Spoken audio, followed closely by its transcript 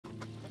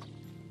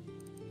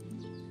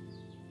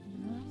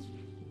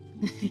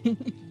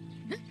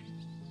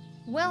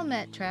Well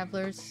met,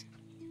 travelers.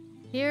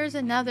 Here's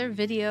another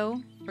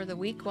video for the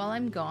week while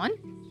I'm gone.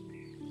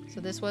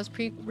 So this was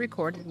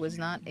pre-recorded, was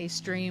not a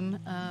stream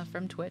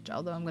from Twitch,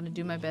 although I'm going to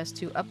do my best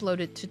to upload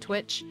it to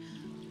Twitch.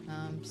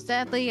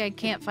 Sadly, I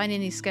can't find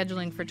any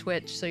scheduling for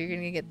Twitch, so you're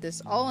going to get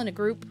this all in a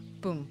group,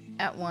 boom,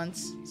 at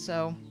once.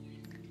 So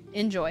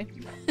enjoy.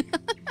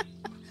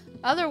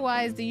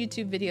 Otherwise, the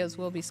YouTube videos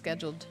will be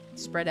scheduled,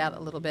 spread out a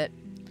little bit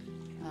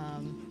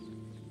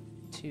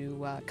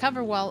to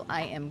cover while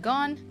I am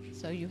gone,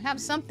 so you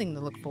have something to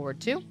look forward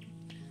to,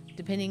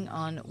 depending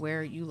on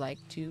where you like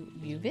to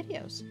view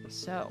videos.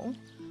 So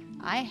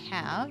I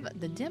have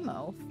the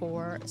demo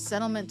for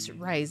Settlements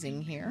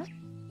Rising here.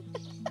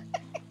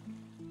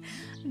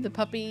 The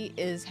puppy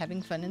is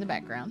having fun in the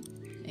background,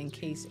 in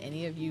case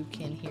any of you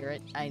can hear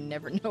it. I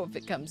never know if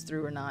it comes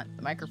through or not.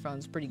 The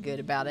microphone's pretty good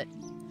about it.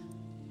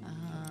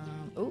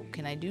 Oh,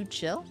 can I do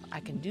chill? I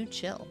can do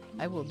chill.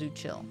 I will do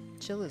chill.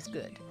 Chill is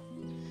good.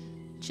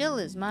 Chill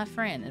is my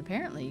friend. And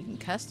apparently you can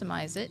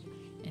customize it.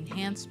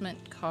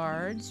 Enhancement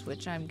cards,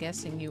 which I'm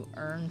guessing you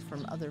earn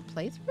from other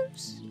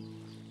playthroughs?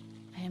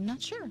 I am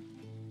not sure.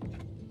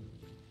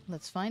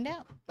 Let's find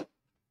out.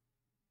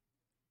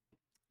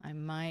 I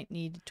might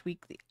need to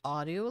tweak the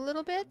audio a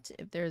little bit.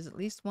 If there's at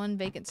least one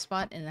vacant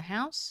spot in the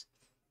house,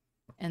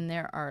 and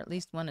there are at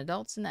least one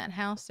adult in that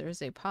house, there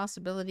is a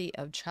possibility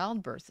of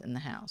childbirth in the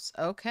house.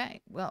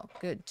 Okay, well,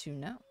 good to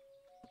know.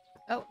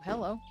 Oh,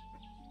 hello.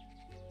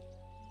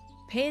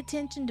 Pay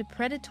attention to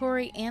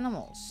predatory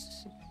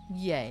animals.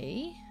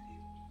 Yay.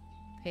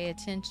 Pay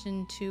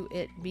attention to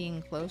it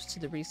being close to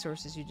the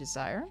resources you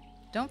desire.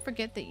 Don't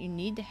forget that you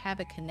need to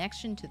have a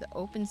connection to the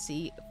open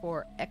sea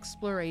for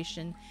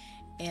exploration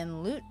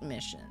and loot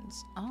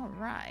missions.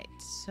 Alright,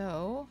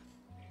 so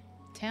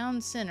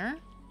town center.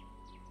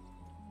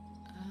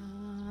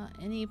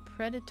 Any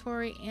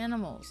predatory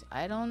animals?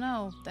 I don't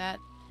know. That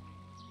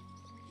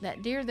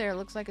deer there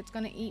looks like it's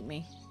gonna eat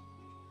me.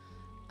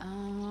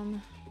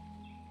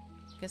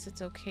 Guess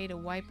it's okay to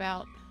wipe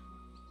out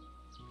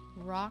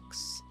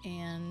rocks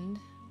and...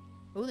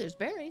 Oh, there's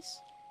berries.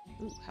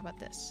 Ooh, how about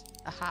this?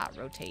 Aha,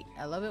 rotate.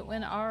 I love it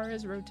when R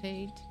is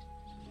rotate.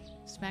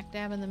 Smack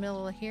dab in the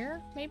middle of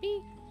here,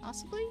 maybe?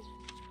 Possibly?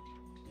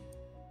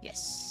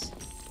 Yes.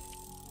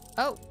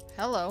 Oh,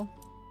 hello.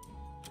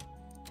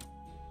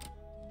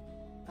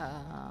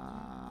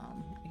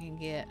 I can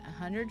get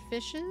 100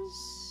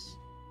 fishes.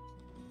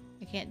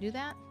 I can't do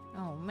that?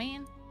 Oh,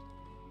 man.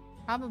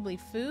 Probably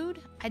food?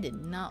 I did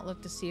not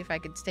look to see if I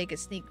could take a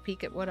sneak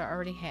peek at what I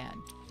already had.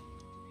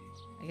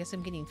 I guess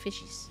I'm getting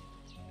fishies.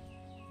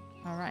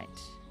 Alright.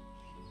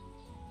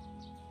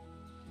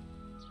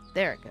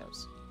 There it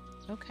goes.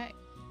 Okay.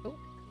 Oh.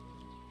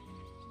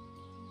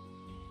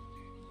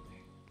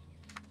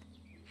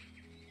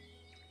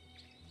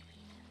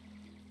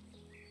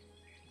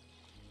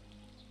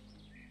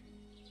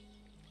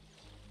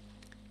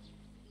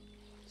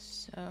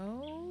 So,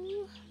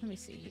 let me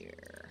see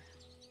here.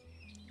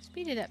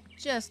 Speed it up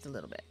just a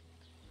little bit.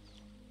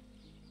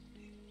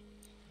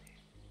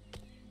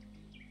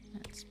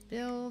 Let's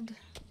build,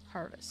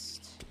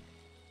 harvest.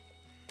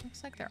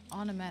 Looks like they're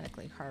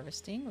automatically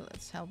harvesting.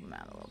 Let's help them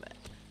out a little bit.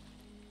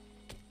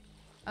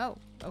 Oh,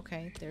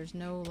 okay. There's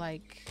no,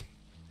 like,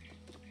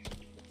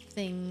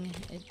 thing.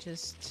 It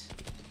just...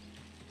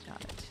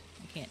 Got it.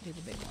 I can't do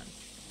the big one.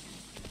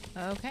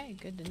 Okay,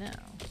 good to know.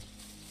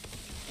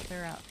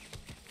 Clear out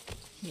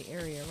the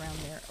area around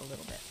there a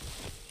little bit.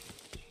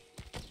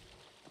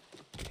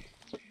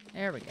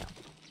 There we go.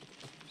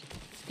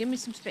 Just give me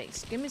some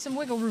space. Give me some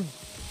wiggle room.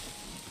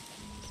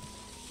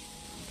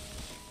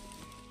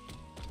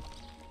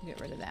 Get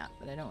rid of that,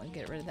 but I don't want to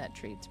get rid of that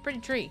tree. It's a pretty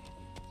tree.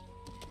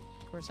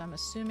 Of course, I'm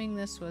assuming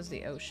this was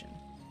the ocean.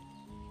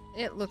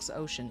 It looks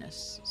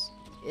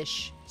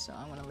oceanous-ish, so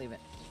I'm going to leave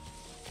it.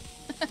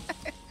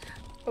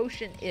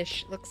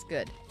 Ocean-ish. Looks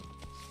good.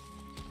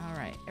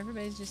 Alright,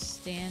 everybody's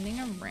just standing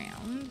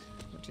around,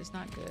 which is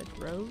not good.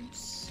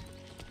 Roads.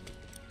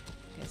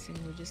 Guessing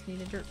we just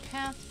need a dirt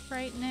path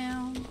right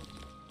now.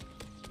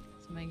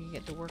 Somebody can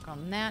get to work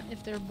on that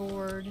if they're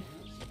bored.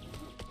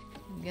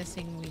 I'm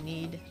guessing we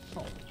need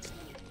homes.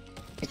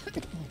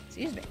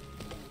 Excuse me.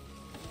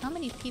 How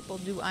many people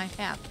do I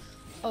have?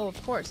 Oh,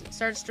 of course, it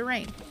starts to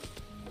rain.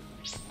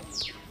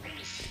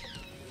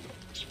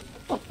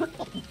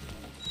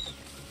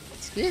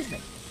 Excuse me.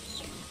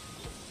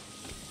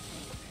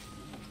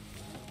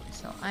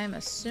 So I'm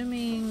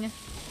assuming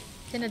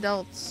 10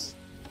 adults,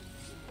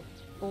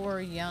 4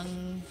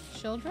 young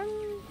children?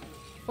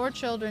 4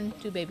 children,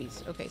 2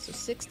 babies. Okay, so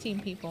 16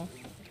 people.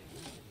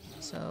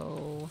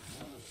 So...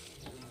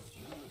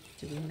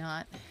 do we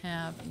not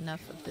have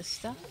enough of this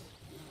stuff?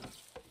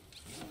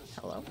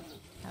 Hello?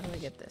 How do I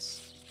get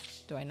this?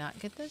 Do I not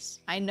get this?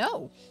 I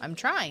know! I'm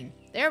trying!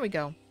 There we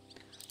go.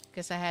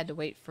 Guess I had to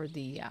wait for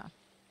the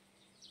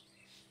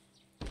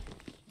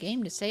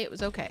game to say it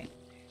was okay.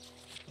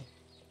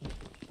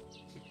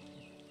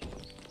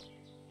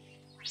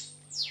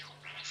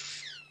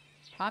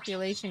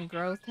 Population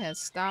growth has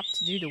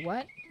stopped due to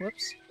what?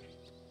 Whoops.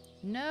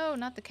 No,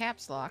 not the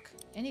caps lock.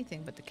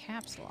 Anything but the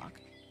caps lock.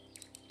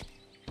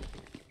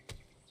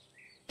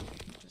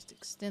 Just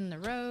extend the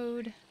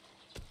road.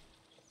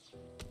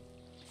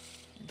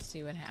 And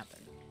see what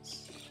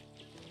happens.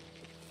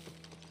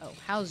 Oh,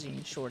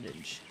 housing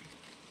shortage.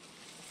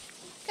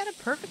 Got a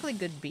perfectly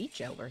good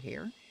beach over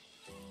here.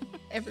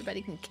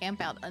 Everybody can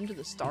camp out under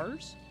the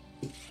stars.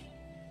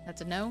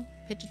 That's a no.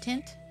 Pitch a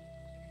tent.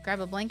 Grab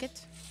a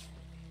blanket.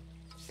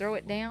 Throw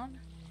it down.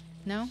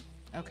 No?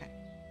 Okay.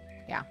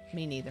 Yeah,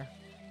 me neither.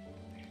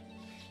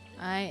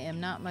 I am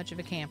not much of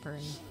a camper,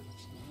 and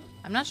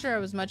I'm not sure I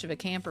was much of a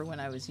camper when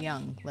I was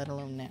young, let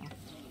alone now.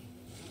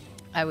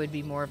 I would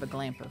be more of a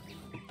glamper,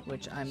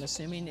 which I'm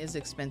assuming is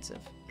expensive.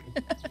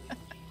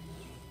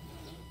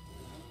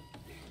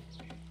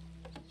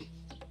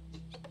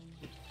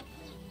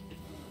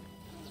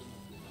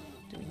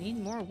 Do we need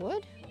more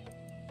wood?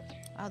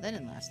 Oh, that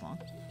didn't last long.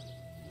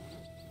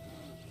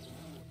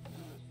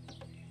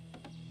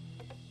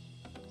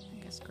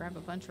 I guess grab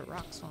a bunch of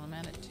rocks while I'm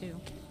at it too.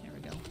 There we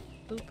go.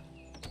 Boop.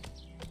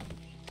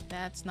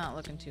 That's not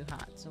looking too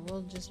hot, so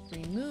we'll just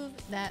remove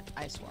that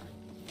ice wall.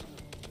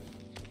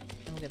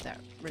 And we'll get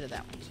rid of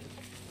that one too.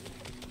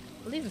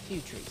 We'll leave a few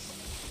trees.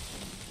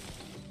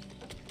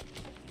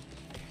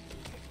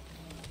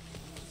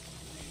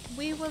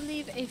 We will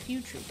leave a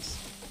few trees.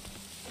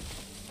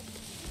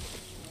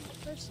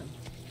 There's some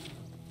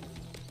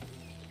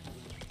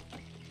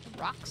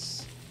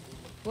rocks.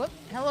 Whoop.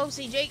 Hello,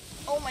 CJ.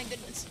 Oh my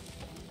goodness.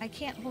 I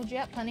can't hold you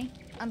up, honey.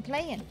 I'm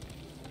playing.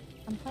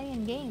 I'm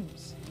playing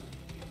games.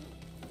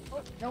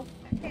 Oh, no.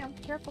 Back down.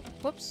 Careful.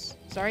 Whoops.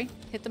 Sorry.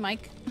 Hit the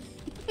mic.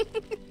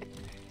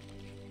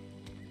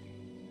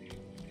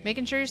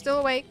 Making sure you're still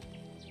awake.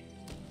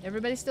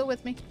 Everybody's still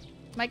with me.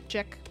 Mic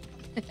check.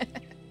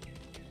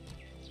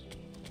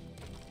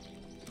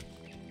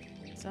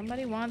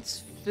 Somebody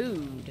wants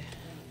food.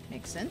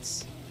 Makes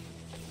sense.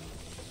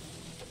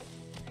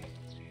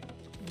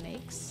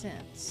 Makes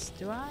sense.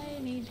 Do I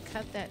need to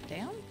cut that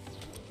down?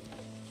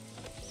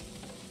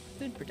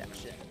 Food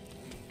production.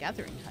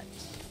 Gathering hut.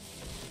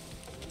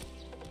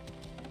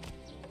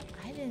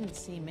 I didn't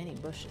see many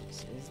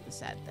bushes, is the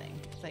sad thing.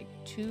 It's like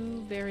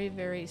two very,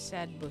 very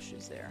sad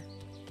bushes there.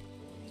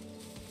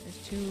 There's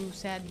two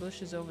sad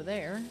bushes over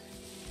there.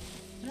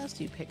 What else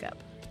do you pick up?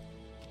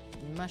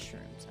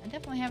 Mushrooms. I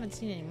definitely haven't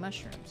seen any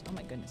mushrooms. Oh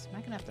my goodness. Am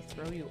I going to have to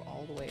throw you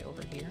all the way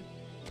over here?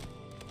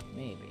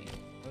 Maybe.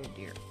 Oh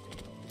dear.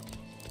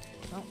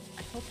 Well,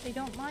 I hope they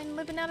don't mind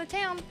living out of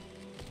town.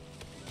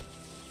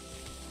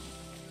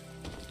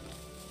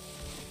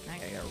 I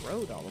gotta get a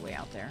road all the way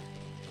out there.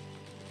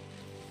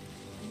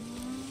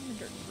 The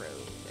dirt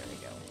road. There we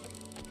go.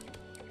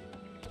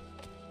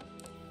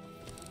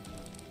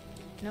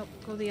 Nope,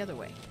 go the other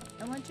way.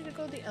 I want you to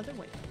go the other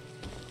way.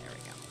 There we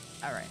go.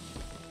 Alright.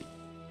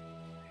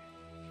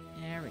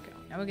 There we go.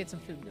 Now we'll get some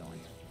food going.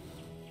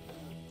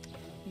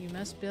 You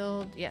must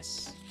build...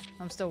 Yes.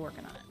 I'm still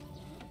working on it.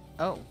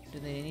 Oh, do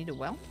they need a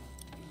well?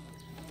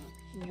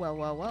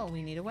 Well,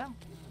 we need a well.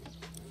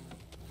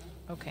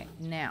 Okay,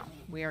 now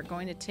we are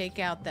going to take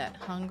out that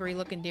hungry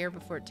looking deer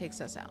before it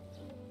takes us out.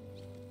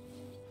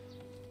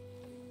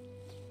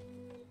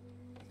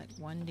 Like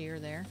one deer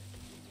there.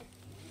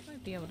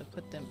 Might be able to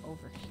put them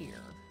over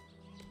here.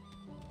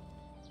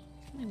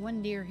 Only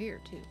one deer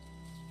here too.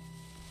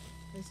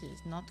 This is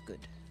not good.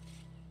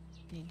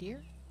 Any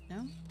deer?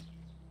 No?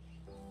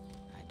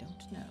 I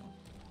don't know.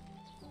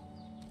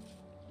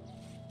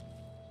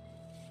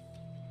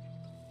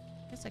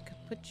 Guess I could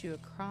put you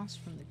across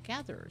from the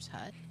gatherer's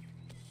hut.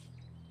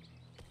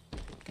 You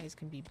guys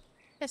can be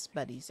best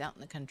buddies out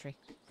in the country.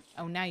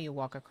 Oh, now you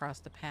walk across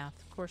the path.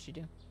 Of course you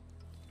do.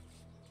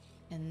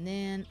 And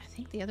then, I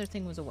think the other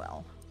thing was a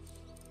well.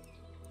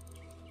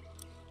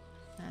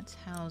 That's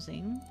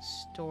housing,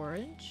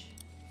 storage,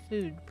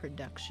 food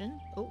production.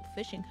 Oh,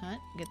 fishing hut.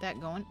 Get that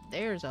going.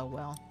 There's a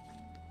well.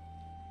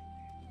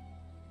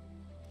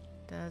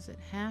 Does it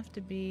have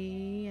to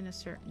be in a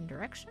certain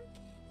direction?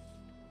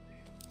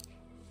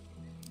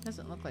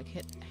 Doesn't look like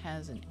it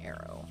has an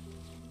arrow.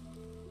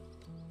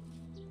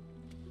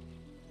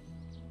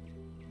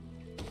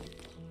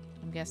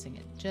 I'm guessing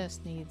it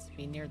just needs to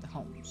be near the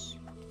homes.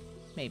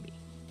 Maybe.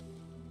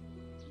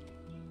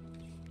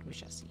 We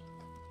shall see.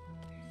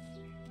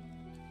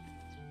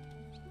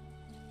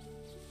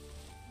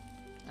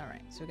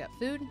 Alright, so we got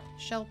food,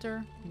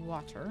 shelter,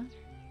 water.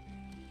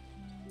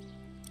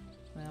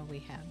 Well, we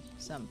have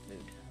some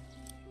food.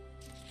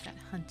 Got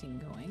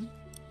hunting going.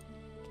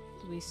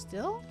 Do we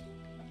still?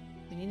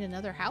 We need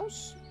another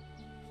house?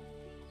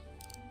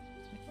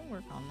 We can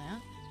work on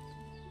that.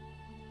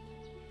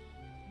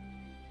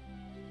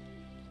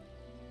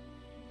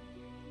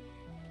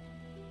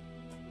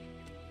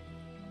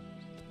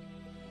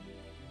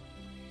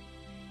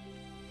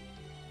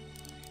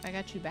 I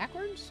got you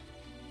backwards?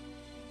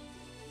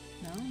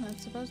 No,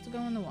 that's supposed to go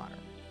in the water.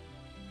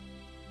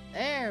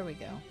 There we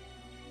go.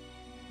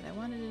 But I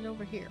wanted it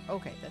over here.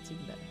 Okay, that's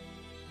even better.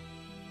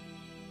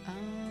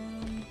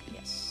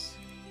 Yes.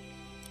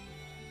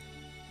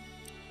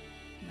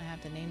 gonna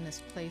have to name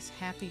this place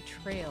Happy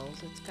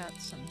Trails. It's got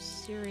some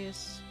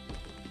serious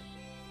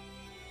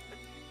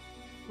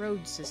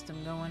road system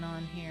going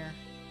on here.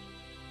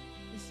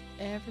 Does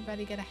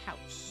everybody get a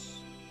house?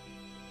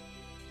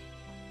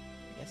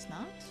 I guess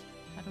not.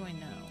 How do I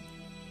know?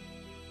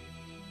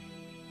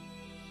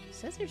 It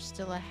says there's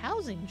still a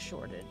housing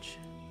shortage.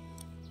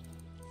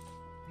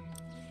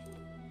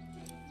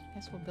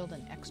 Guess we'll build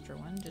an extra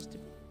one just to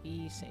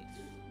be safe.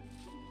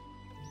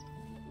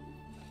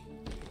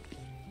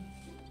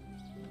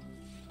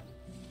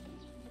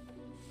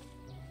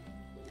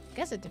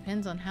 Guess it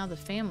depends on how the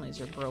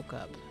families are broke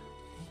up.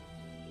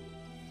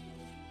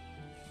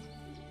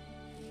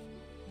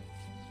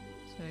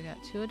 So we got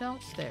 2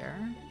 adults there,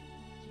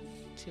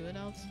 2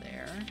 adults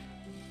there,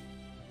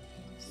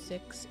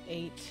 6,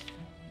 8.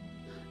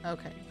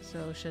 Okay,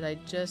 so should I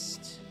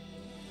just...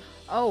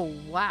 Oh,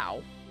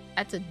 wow.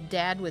 That's a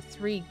dad with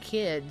 3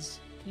 kids.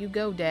 You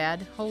go,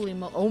 Dad. Holy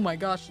mo... Oh my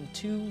gosh, and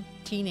 2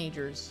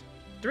 teenagers.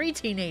 3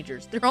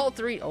 teenagers. They're all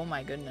 3. Oh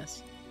my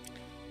goodness.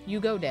 You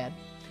go, Dad.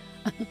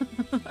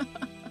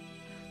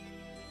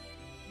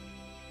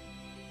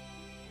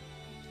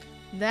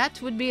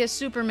 That would be a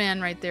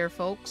Superman right there,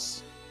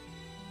 folks.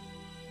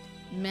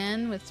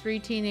 Men with 3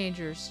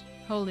 teenagers.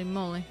 Holy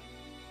moly.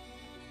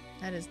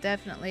 That is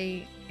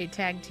definitely a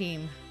tag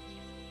team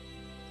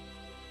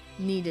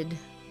needed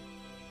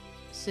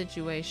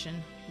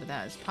situation. But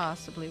that is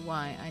possibly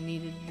why I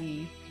needed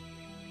the...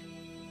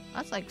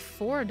 That's like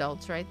 4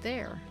 adults right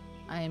there.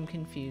 I am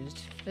confused.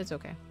 It's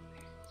okay.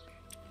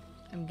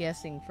 I'm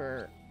guessing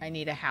for... I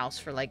need a house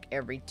for like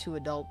every 2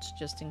 adults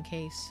just in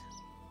case.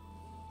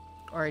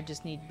 Or I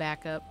just need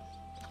backup.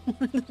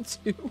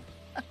 2.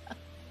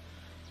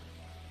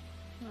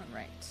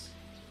 Alright.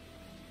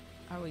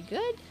 Are we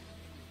good?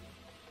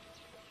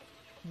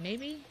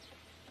 Maybe?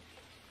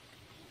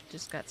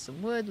 Just got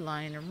some wood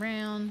lying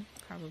around.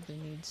 Probably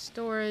need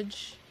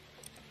storage.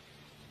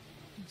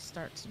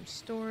 Start some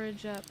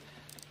storage up.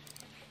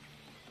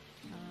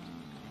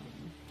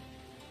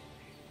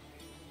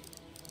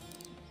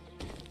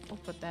 We'll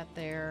put that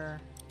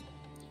there.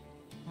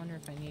 Wonder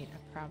if I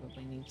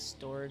probably need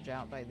storage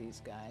out by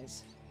these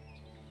guys.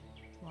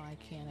 Why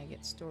can't I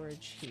get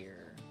storage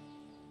here?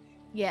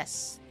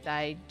 Yes,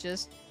 I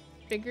just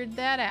figured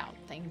that out.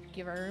 Thank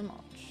you very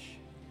much.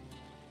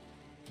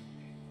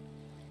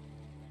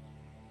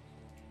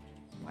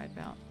 Wipe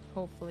out,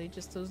 hopefully,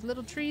 just those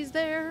little trees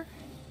there.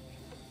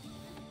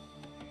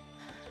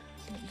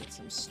 Get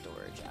some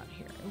storage out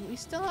here. We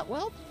still have,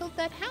 well, build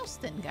that house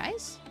then,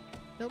 guys.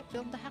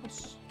 Build the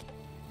house.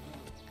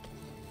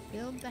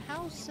 Build the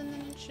house and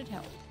then it should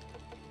help.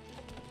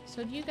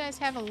 So do you guys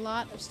have a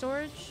lot of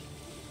storage?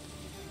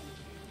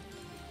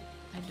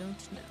 I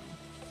don't know.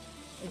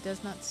 It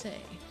does not say.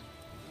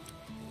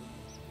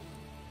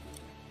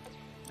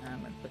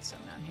 I'm gonna put some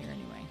out here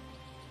anyway.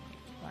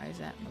 Why is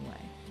that in the way?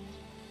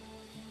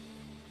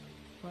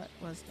 What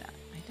was that?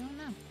 I don't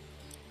know.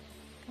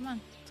 Come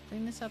on, let's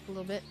clean this up a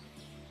little bit.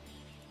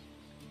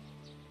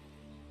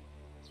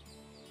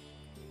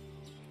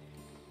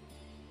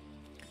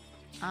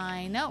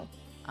 I know.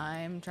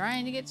 I'm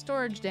trying to get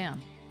storage down.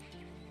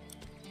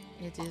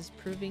 It is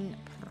proving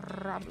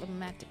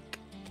problematic.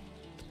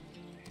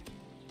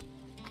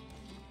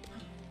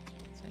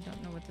 So I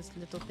don't know what this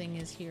little thing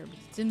is here, but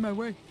it's in my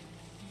way.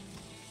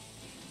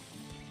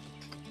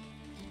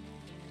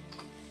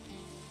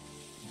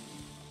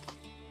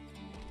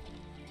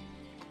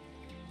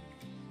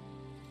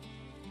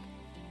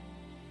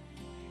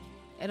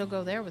 It'll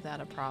go there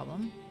without a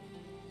problem.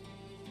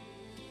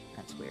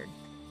 That's weird.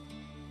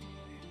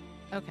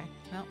 Okay,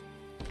 well,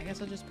 I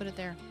guess I'll just put it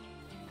there.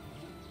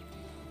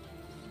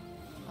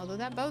 Although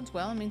that bodes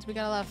well, it means we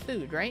got a lot of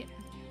food, right?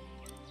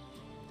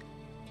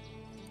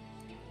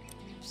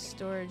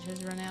 Storage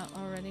has run out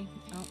already.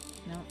 Oh,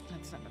 no,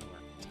 that's not gonna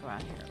work. Let's go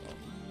out here a little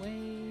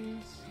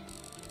ways.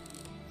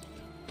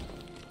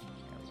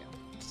 There we go.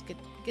 Just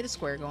get a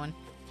square going.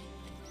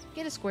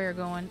 Get a square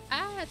going.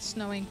 Ah, it's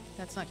snowing.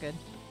 That's not good.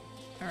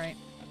 Alright.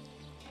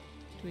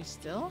 Do we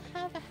still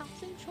have a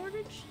housing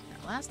shortage?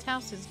 That last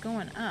house is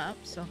going up,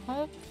 so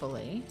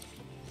hopefully...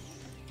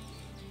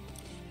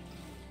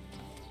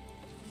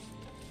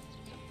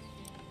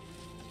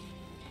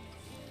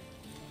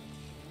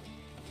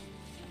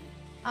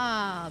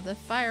 Ah, the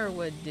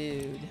firewood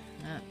dude.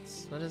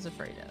 That's what I was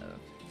afraid of.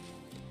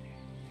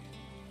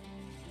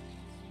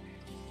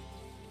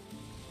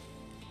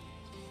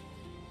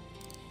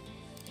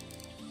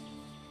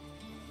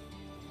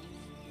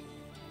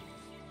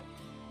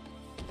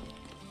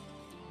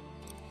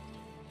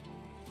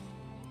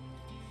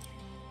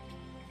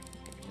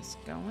 Get this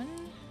going.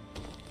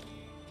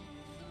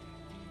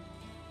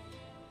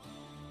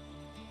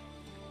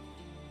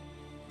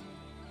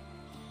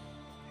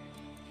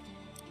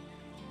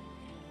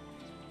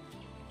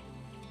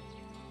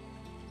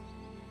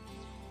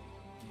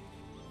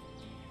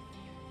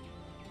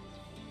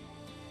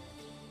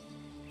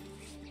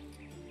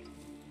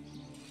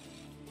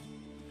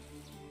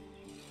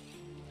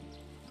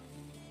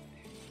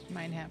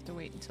 Might have to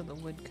wait until the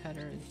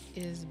woodcutter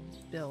is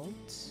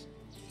built.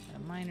 Got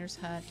a miner's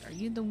hut. Are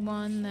you the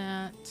one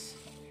that...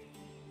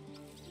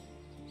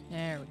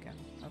 There we go.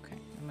 Okay,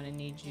 I'm gonna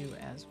need you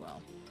as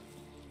well.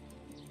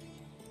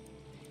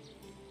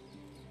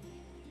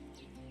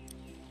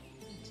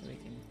 So we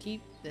can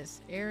keep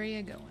this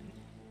area going.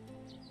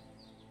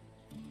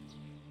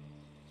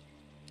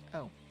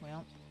 Oh,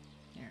 well,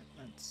 here,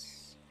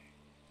 let's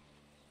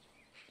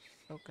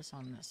focus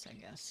on this, I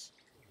guess.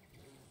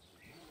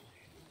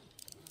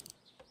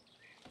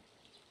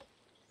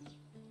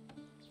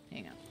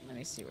 Hang on, let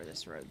me see where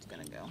this road's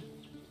gonna go.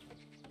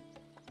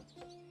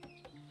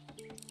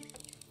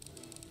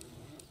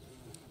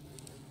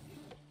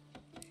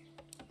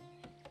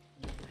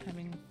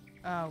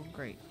 Oh,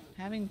 great.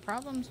 Having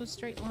problems with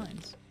straight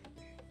lines.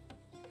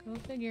 Go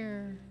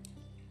figure.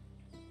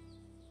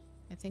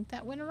 I think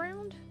that went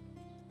around?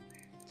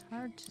 It's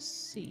hard to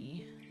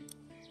see.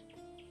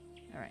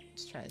 Alright,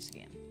 let's try this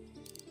again.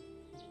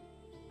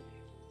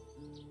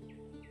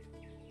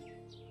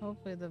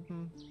 Hopefully the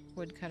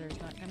woodcutter's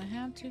not gonna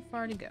have too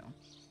far to go.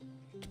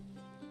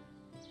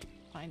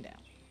 Find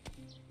out.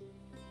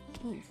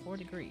 Ooh, 4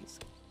 degrees.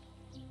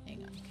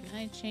 Hang on, can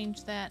I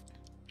change that?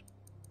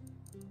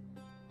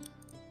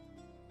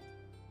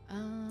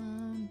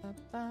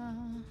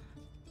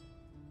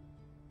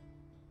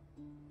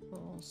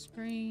 Full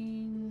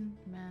screen,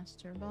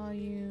 master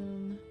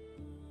volume.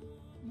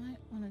 Might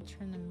want to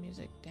turn the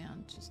music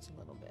down just a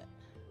little bit.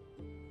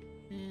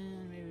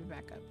 And maybe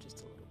back up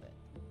just a little bit.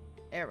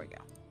 There we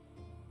go.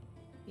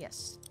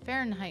 Yes,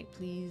 Fahrenheit,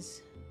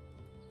 please.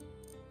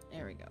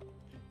 There we go.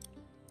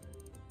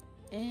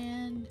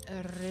 And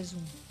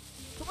resume.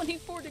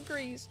 24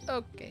 degrees.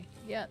 Okay,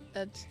 yeah,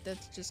 that's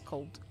just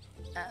cold.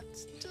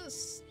 That's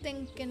just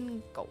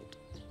stinking cold.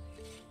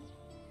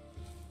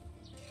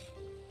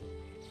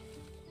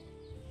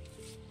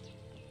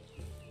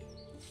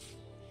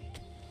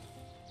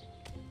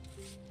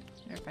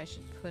 Or if I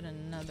should put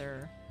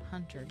another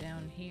hunter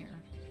down here.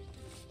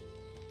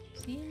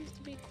 Seems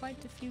to be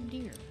quite a few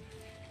deer.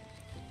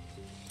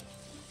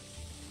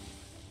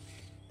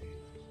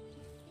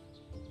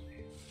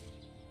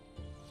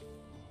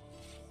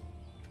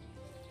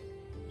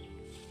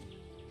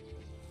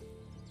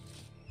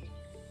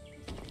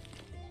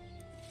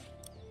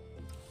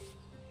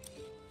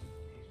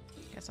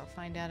 Guess I'll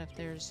find out if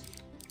there's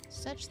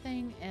such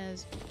thing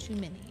as too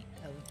many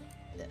of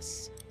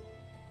this.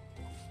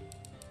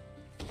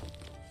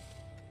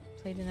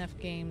 Played enough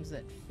games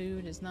that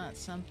food is not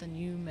something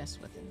you mess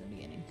with in the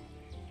beginning.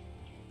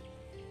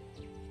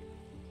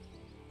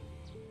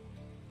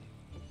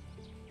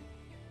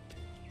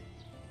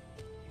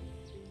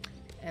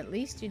 At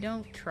least you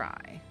don't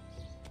try.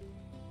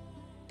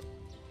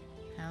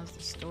 How's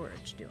the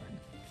storage doing?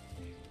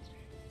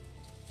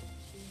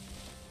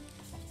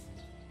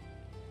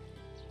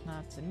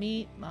 Lots of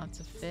meat, lots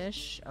of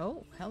fish.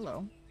 Oh,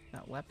 hello.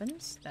 Got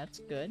weapons. That's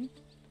good.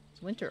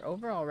 Is winter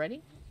over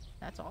already?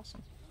 That's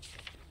awesome.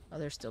 Oh,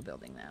 they're still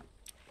building that.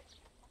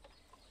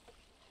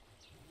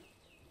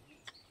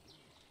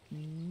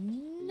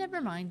 Never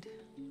mind.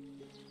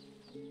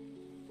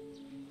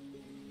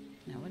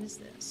 Now what is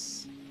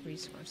this?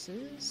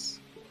 Resources.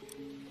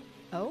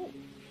 Oh.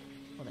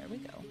 Well, there we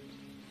go.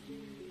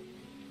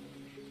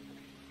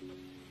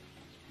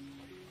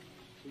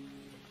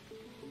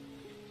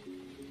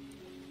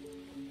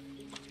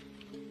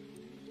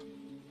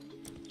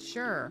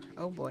 Sure.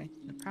 Oh boy.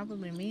 It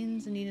probably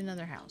means I need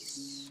another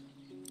house.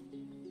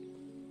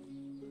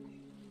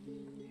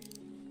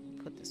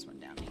 Put this one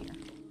down here.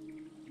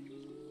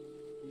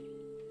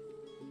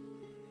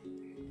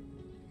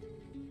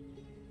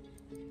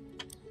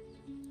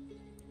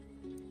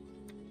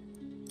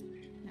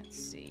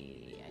 Let's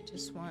see. I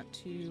just want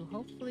to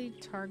hopefully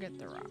target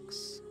the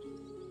rocks.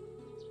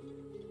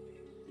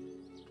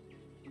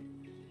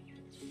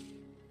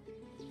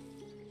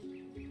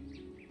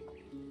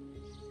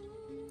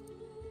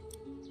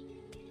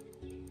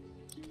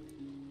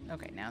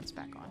 Okay, now it's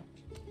back on.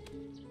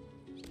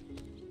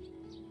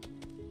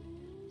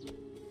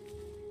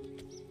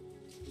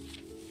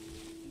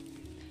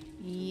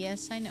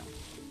 Yes, I know.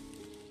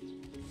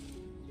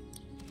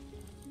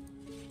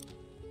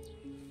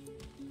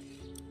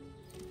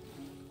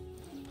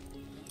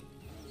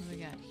 What do we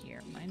got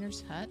here?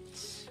 Miner's hut.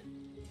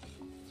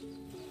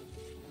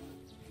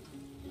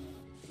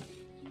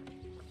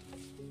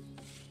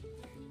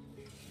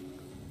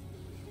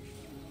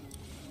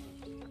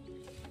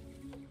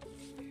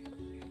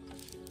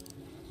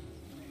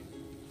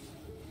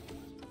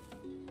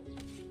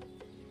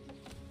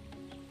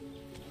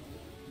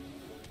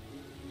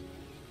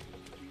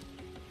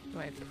 Do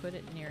I put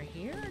it near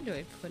here, or do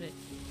I put it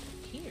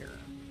here?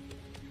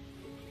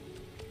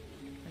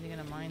 Are they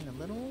gonna mine the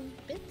little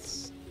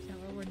bits? Is that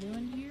what we're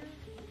doing here?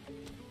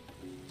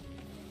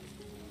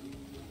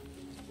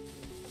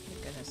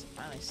 Thank goodness, it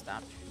finally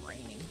stopped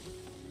raining.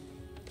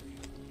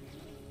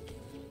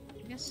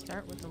 I guess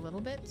start with the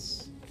little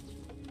bits?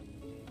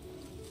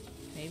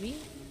 Maybe?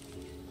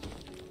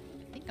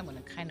 I think I'm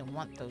gonna kind of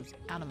want those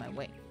out of my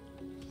way.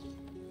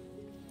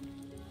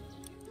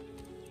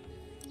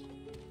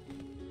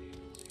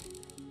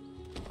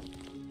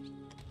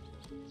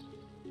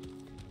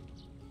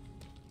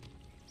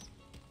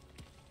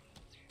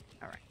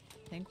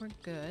 think we're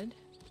good.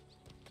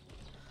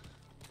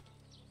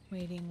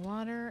 Waiting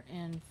water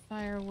and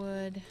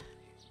firewood.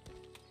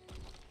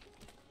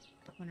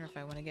 Wonder if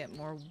I want to get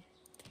more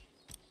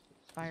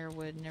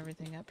firewood and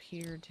everything up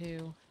here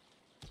too.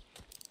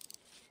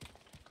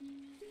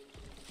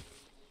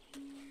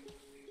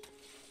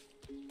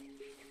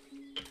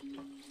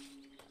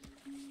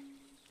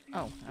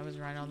 Oh, I was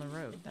right on the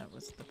road. That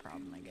was the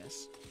problem, I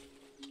guess.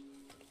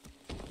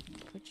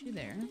 Put you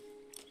there. And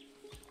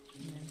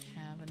then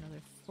have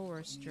another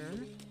forester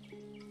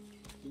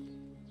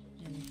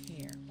in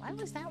here. Why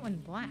was that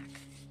one black?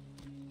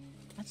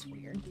 That's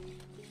weird.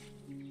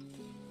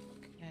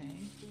 Okay.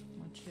 I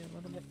want you a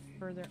little bit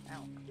further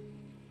out.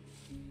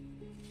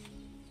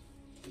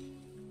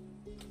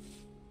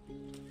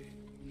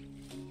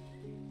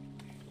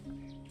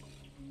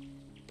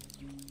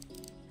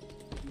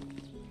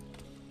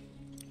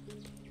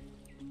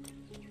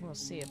 We'll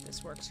see if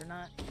this works or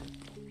not.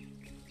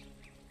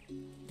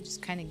 I'm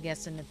just kind of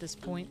guessing at this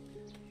point.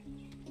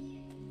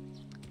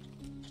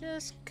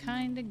 Just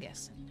kind of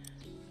guessing.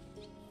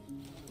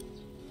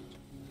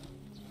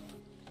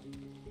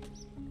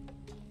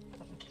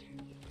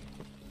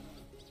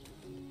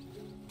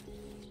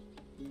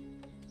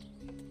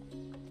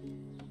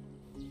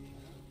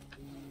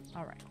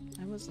 All right,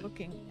 I was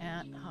looking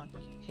at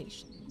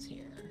occupations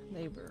here.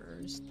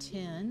 Laborers,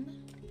 10.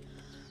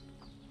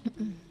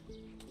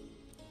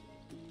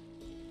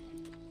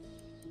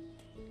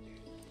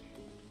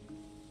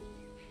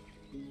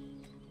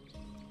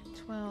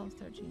 12,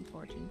 13,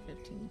 14,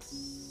 15,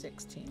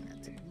 16.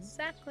 That's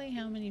exactly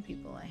how many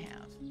people I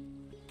have.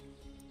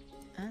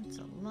 That's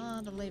a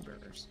lot of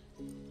laborers.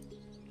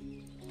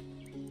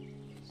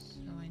 So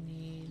I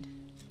need...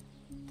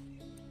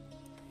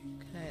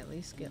 Could I at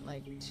least get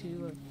like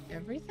 2 of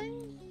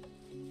everything?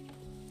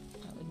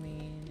 That would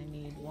mean I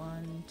need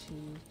 1, 2,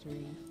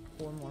 3,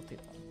 4 more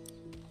people.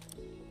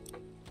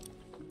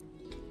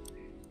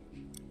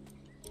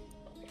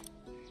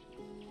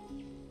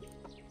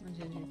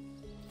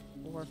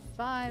 4,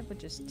 5,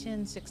 which is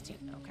 10,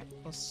 16. Okay,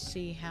 we'll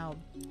see how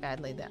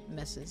badly that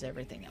messes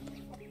everything up.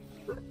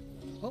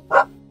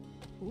 Oh.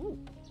 Ooh.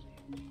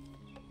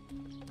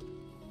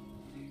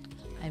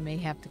 I may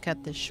have to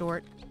cut this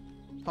short,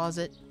 pause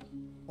it,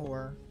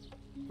 or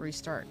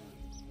restart.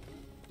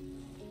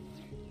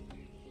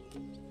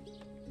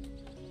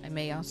 I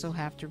may also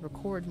have to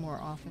record more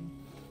often,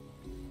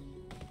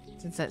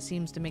 since that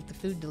seems to make the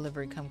food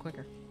delivery come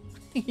quicker.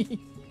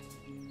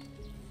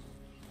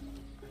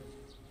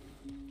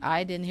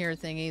 I didn't hear a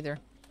thing either.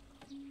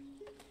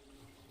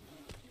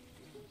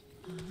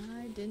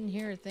 I didn't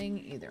hear a thing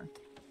either.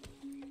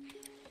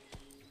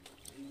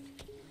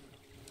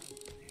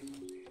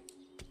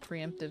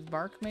 Preemptive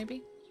bark,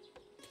 maybe?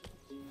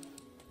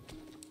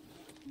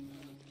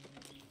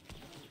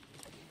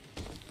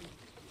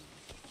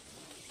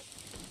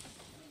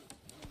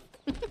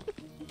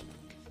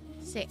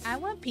 Say, I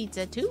want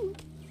pizza too.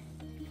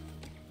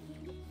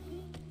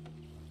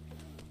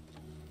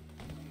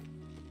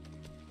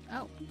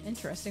 Oh,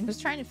 interesting. I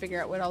was trying to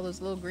figure out what all those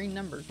little green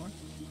numbers were.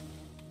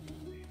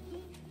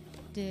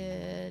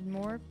 Did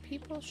more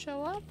people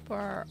show up,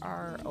 or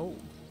are... Oh,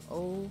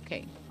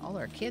 okay. All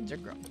our kids are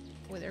growing.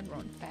 Boy, they're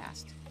growing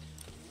fast.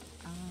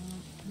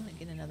 I'm gonna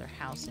get another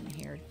house in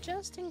here,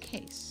 just in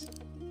case.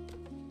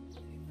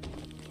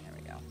 There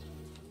we go.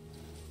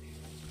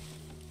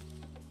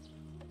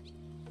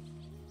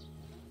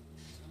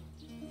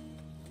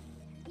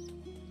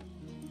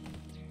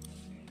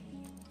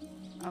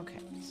 Okay,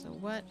 so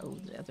what... Oh,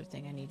 the other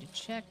thing I need to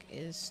check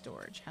is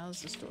storage.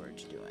 How's the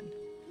storage doing?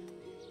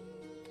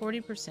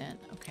 40%.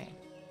 Okay.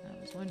 I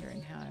was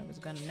wondering how I was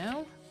gonna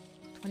know.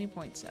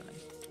 20.7.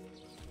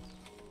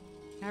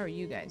 How are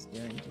you guys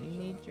doing? Do you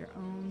need your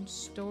own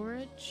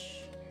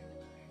storage?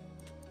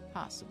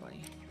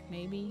 Possibly.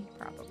 Maybe.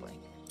 Probably.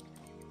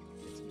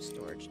 Get some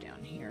storage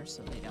down here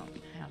so they don't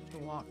have to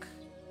walk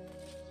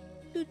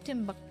to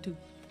Timbuktu.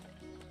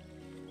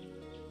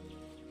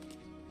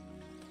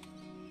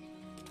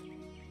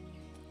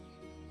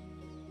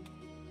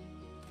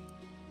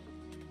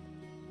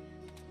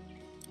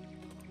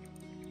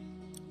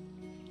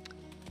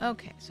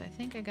 Okay, so I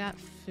think I got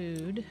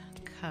food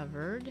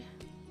covered.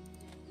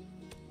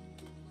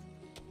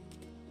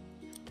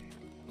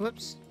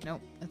 Whoops.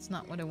 Nope, that's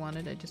not what I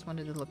wanted. I just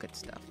wanted to look at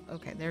stuff.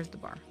 Okay, there's the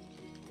bar.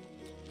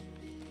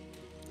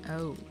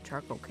 Oh,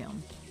 charcoal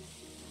kiln.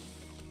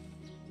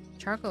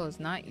 Charcoal is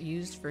not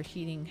used for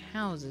heating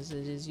houses.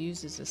 It is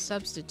used as a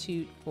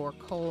substitute for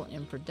coal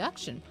in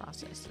production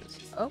processes.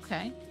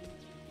 Okay.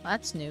 Well,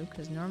 that's new,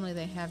 because normally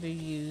they have you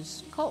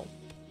use coal.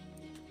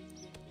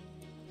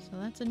 So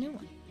that's a new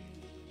one.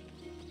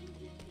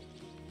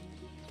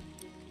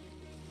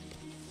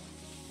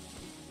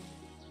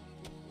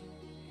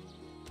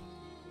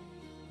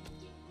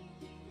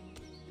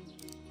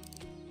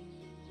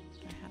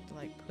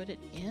 Put it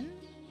in?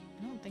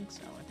 I don't think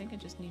so. I think I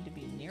just need to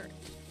be near it.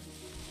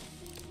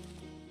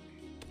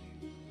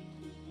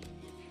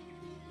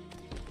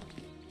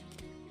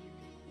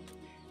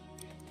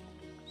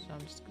 So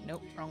I'm just...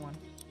 Nope, wrong one.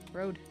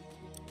 Road.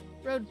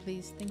 Road,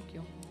 please. Thank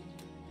you.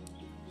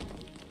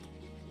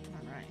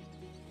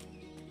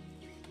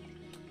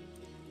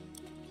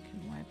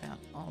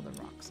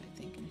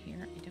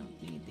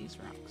 these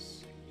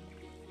rocks.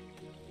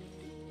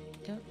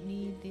 Don't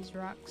need these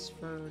rocks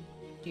for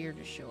deer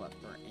to show up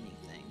or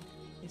anything.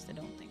 At least I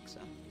don't think so.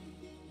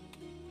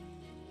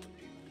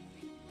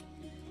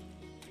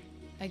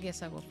 I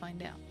guess I will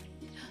find out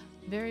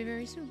very,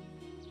 very soon.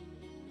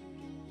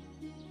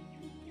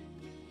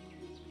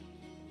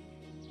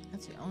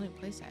 That's the only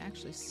place I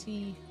actually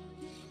see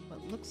what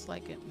looks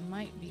like it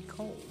might be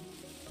coal.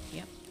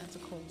 Yep, that's a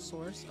coal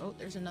source. Oh,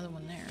 there's another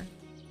one there.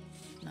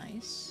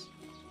 Nice.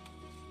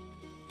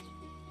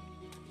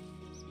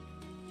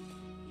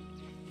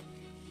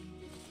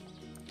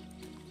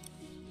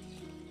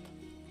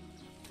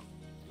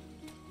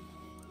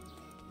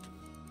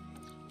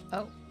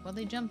 Oh, well,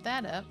 they jumped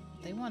that up.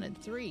 They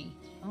wanted 3.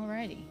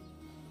 Alrighty.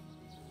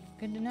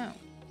 Good to know.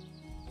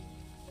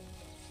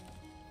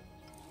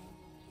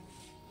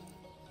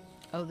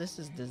 Oh, this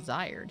is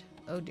desired.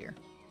 Oh, dear.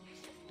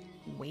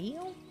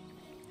 Well?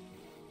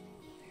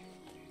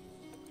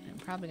 I'm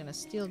probably going to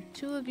steal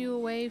 2 of you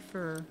away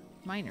for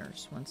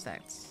miners once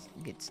that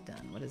gets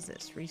done. What is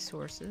this?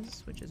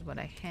 Resources, which is what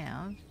I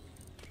have.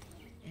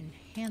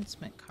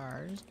 Enhancement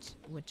cards,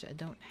 which I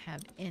don't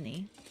have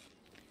any.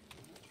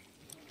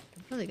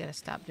 I've really got to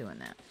stop doing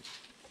that.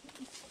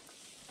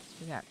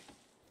 We got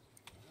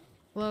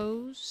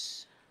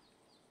clothes.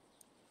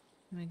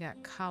 And we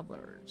got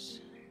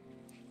cobblers.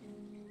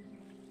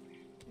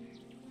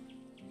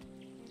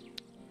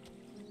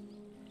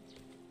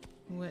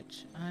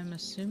 Which I'm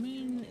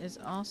assuming is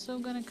also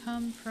going to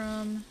come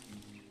from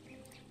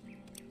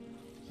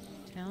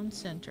town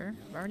center.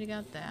 I've already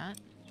got that.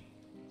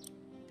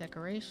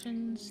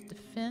 Decorations,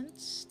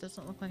 defense.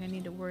 Doesn't look like I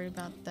need to worry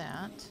about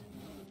that.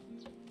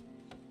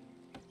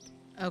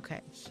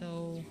 Okay,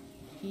 so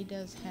he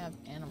does have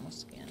animal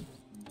skin.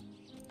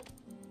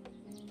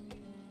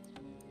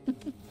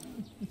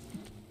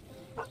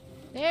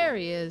 There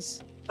he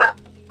is.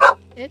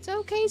 It's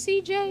okay,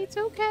 CJ. It's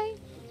okay.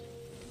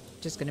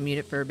 Just gonna mute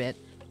it for a bit.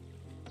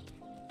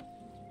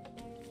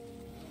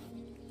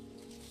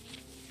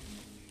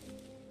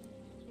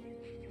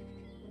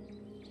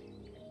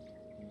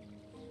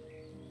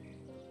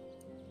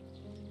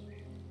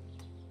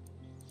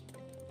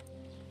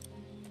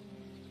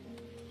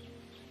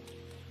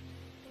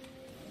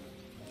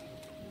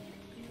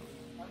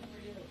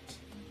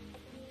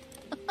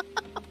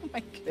 Oh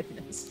my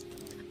goodness.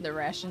 The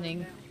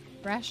rationing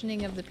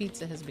of the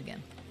pizza has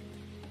begun.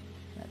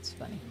 That's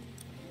funny.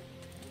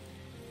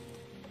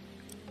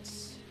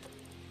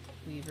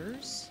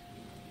 Weavers.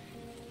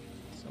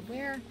 So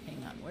where?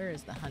 Hang on. Where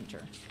is the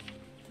hunter?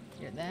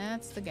 Here,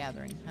 that's the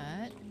gathering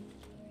hut.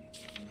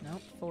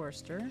 Nope.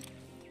 Forester.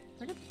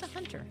 Where did I put the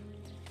hunter?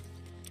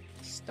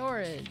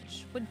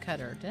 Storage.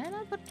 Woodcutter. Did I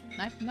not put...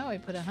 No, I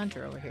put a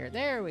hunter over here.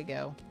 There we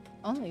go.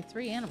 Only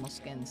 3 animal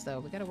skins, though.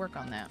 We gotta work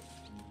on that.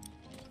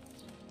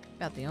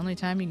 About the only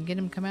time you can get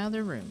them to come out of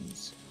their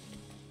rooms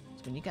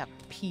is when you got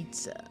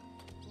pizza.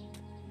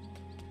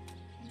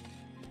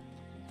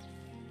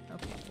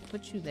 Okay, we'll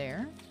put you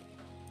there.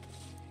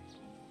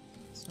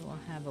 So we'll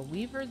have a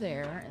weaver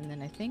there, and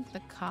then I think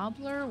the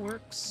cobbler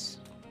works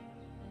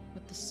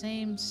with the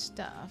same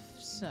stuff.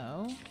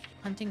 So,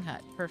 hunting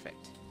hut,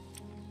 perfect.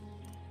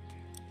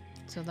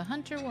 So the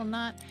hunter will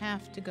not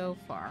have to go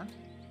far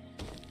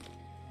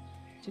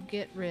to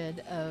get rid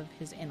of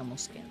his animal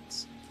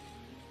skins.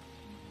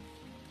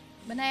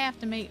 But I have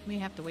to may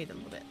have to wait a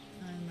little bit.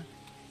 I'm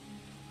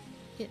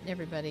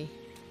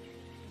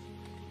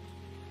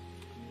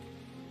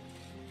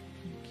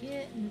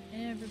getting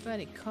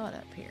everybody caught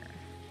up here.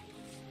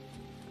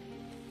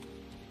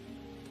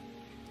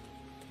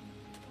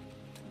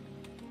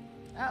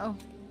 Uh-oh.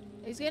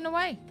 He's getting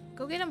away.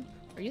 Go get him.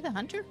 Are you the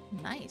hunter?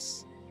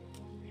 Nice.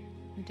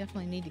 We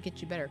definitely need to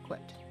get you better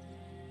equipped.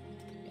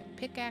 We have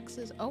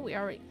pickaxes. Oh, we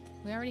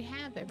already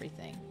have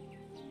everything.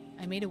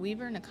 I made a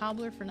weaver and a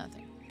cobbler for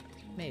nothing.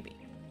 Maybe.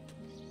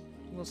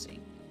 We'll see.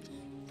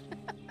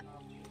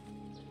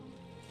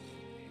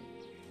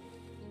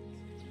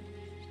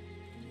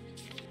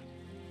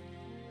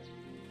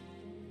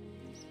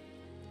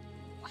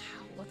 Wow,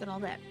 look at all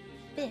that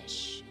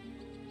fish.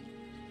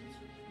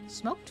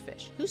 Smoked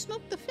fish. Who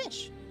smoked the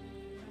fish?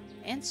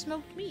 And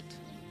smoked meat.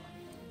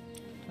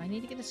 Do I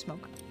need to get a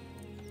smoker?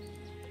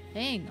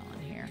 Hang on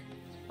here.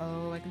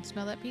 Oh, I can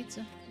smell that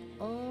pizza.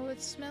 Oh,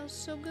 it smells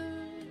so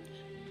good.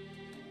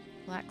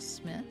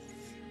 Blacksmith.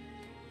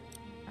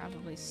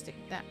 Probably stick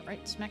that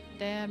right smack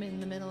dab in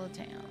the middle of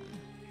town.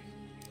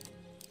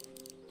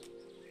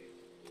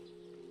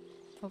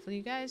 Hopefully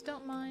you guys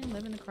don't mind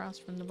living across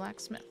from the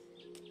blacksmith.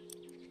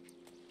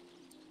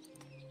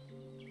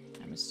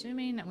 I'm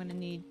assuming I'm going to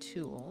need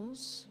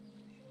tools.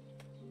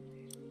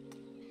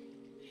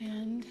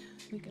 And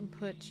we can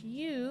put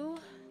you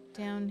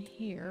down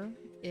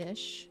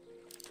here-ish.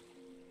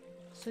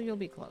 So you'll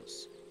be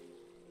close.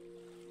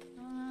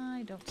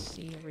 I don't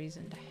see a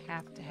reason to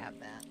have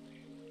that.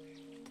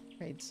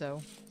 Right, so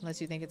unless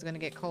you think it's going to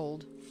get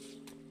cold.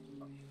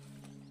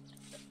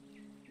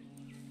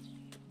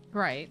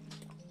 Right,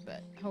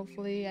 but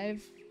hopefully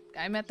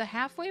I'm at the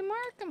halfway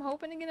mark. I'm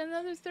hoping to get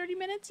another 30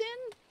 minutes in.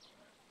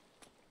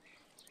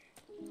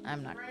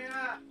 I'm not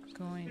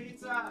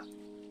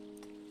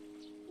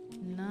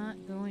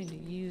going to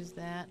use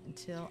that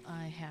until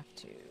I have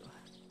to.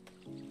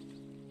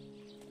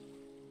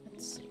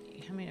 Let's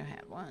see. How many do I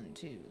have? 1,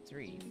 2,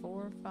 3,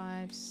 4,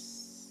 5,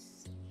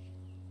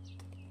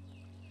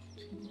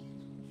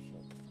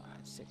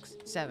 6,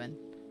 7.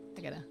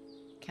 I gotta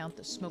count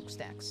the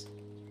smokestacks.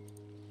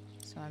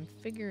 So I'm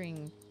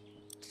figuring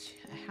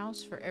a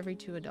house for every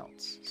 2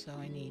 adults. So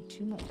I need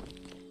 2 more.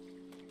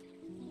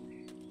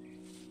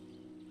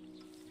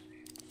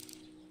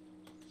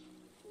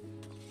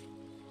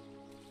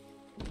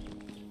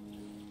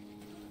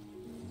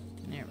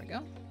 There we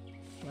go.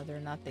 Whether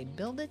or not they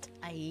build it,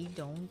 I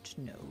don't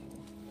know.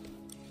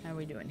 How are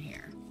we doing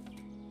here?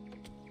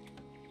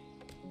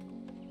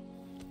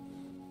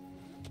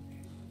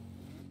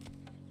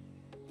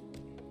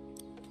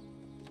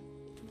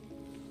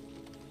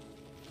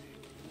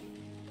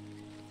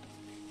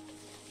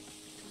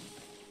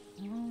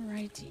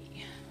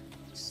 Alrighty.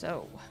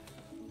 So,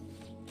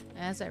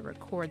 as I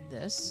record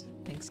this,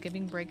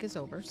 Thanksgiving break is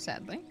over,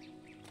 sadly.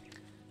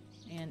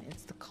 And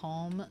it's the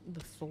calm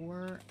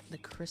before the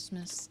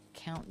Christmas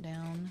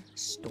countdown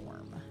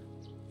storm.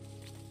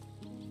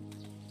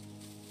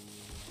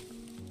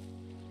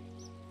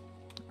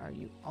 Are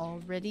you all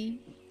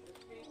ready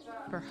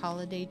for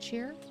holiday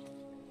cheer?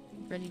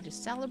 Ready to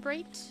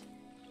celebrate?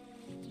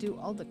 Do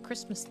all the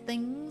Christmas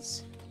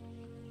things?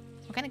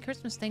 What kind of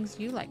Christmas things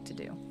do you like to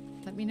do?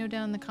 Let me know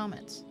down in the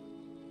comments.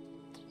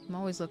 I'm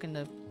always looking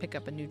to pick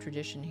up a new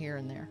tradition here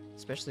and there,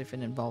 especially if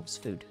it involves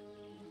food.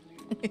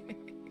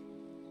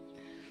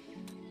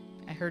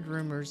 I heard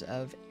rumors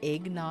of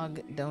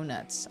eggnog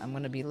donuts. I'm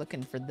going to be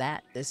looking for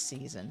that this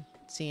season,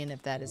 seeing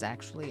if that is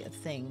actually a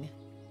thing.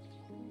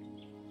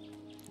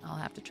 I'll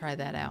have to try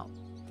that out.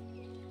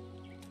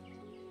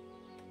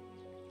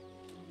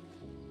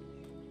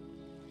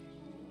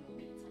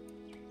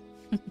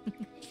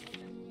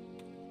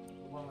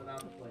 One without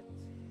the plates.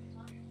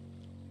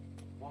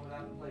 One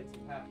without the plates.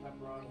 Half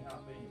pepperoni, half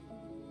bean.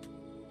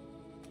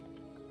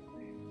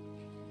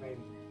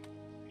 Baby.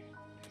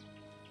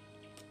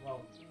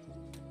 Whoa.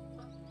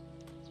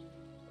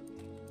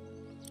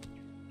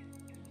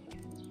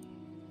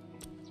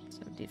 So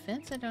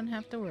defense I don't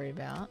have to worry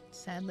about.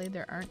 Sadly,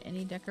 there aren't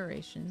any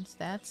decorations.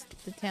 That's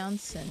the town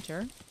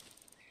center.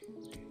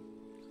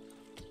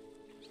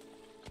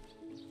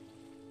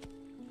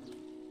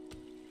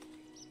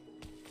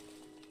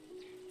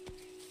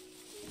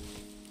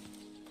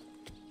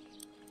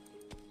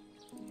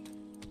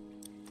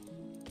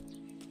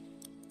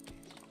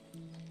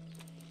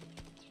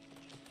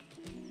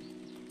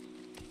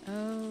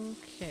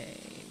 Okay,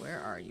 where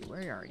are you?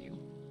 Where are you?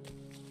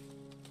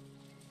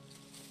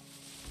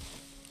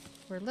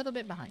 We're a little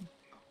bit behind.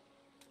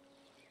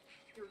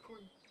 You're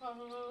recording.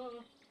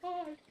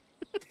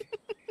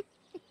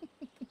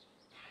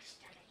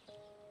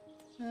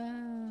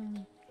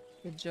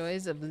 The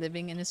joys of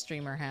living in a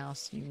streamer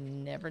house. You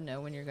never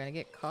know when you're going to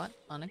get caught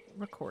on a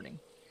recording.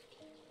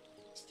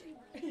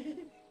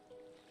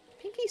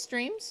 Pinky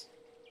streams.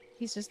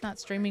 He's just not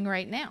streaming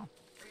right now.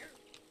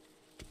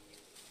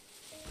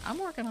 I'm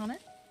working on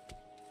it.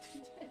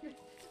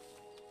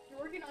 You're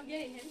working on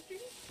getting him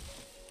streaming?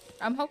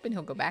 I'm hoping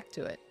he'll go back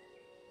to it.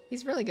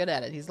 He's really good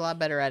at it. He's a lot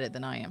better at it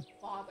than I am.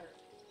 Father,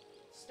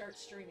 start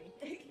streaming.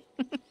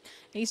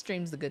 He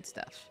streams the good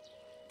stuff.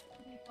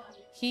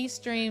 He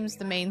streams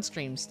the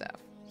mainstream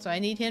stuff. So I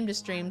need him to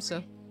stream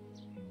so...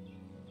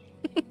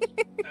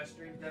 That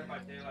stream's Dead by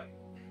Daylight.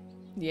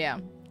 Yeah.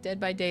 Dead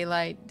by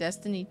Daylight,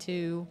 Destiny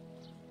 2,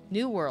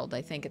 New World,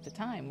 I think, at the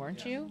time,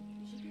 weren't you?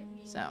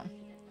 So,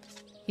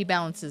 he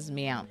balances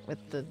me out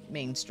with the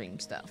mainstream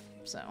stuff.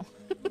 So,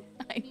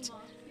 Hey,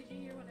 Mom, did you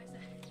hear what I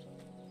said?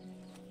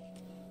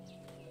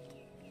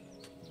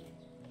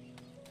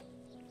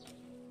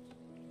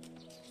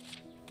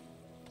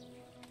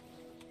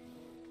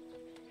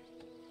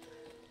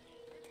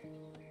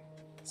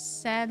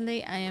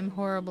 sadly, I am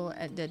horrible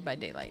at Dead by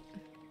Daylight.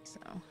 So,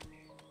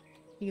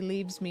 he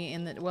leaves me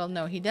in the... Well,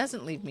 no, he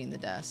doesn't leave me in the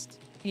dust.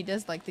 He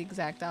does, like, the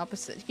exact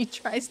opposite. He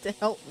tries to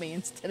help me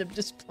instead of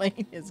just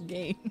playing his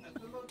game.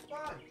 That's what looks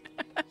fun.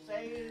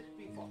 Say it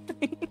before.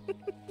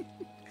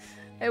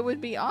 It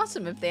would be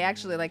awesome if they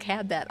actually, like,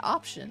 had that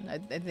option.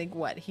 I think,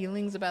 what,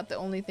 healing's about the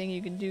only thing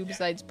you can do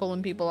besides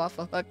pulling people off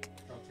a hook.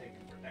 Don't take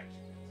your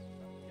protection.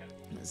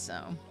 Yeah.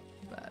 So,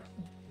 but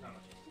Not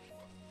much.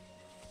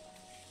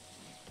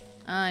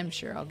 I'm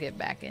sure I'll get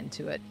back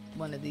into it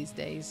one of these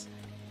days.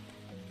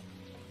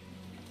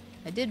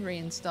 I did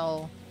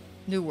reinstall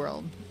New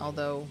World,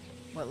 although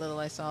what little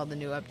I saw of the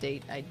new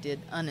update, I did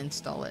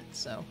uninstall it,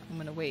 so I'm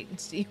gonna wait and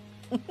see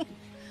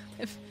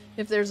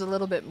if there's a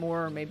little bit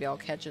more, maybe I'll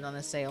catch it on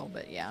a sale.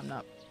 But yeah,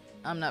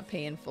 I'm not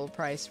paying full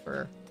price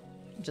for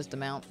just a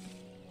mount.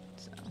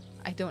 So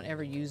I don't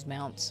ever use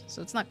mounts,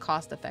 so it's not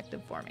cost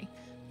effective for me.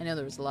 I know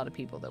there was a lot of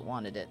people that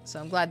wanted it, so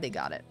I'm glad they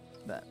got it,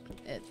 but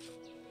it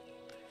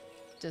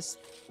just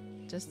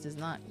does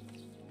not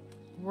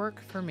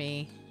work for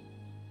me.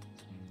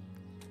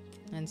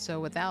 And so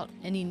without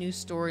any new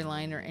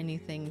storyline or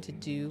anything to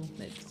do,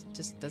 it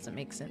just doesn't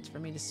make sense for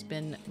me to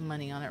spend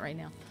money on it right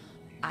now.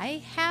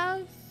 I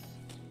have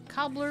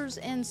cobblers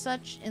and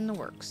such in the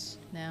works.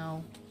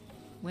 Now,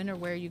 when or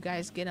where you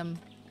guys get them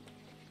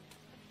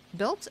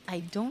built,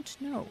 I don't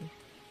know.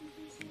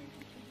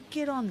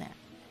 Get on that.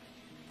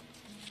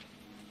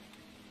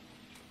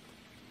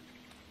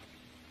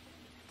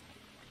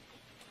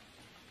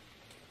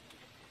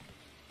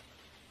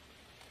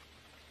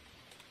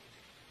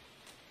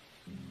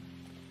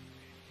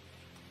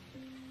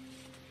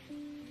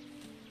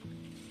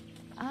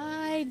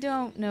 I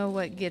don't know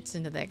what gets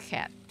into that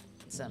cat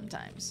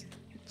sometimes.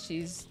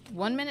 She's,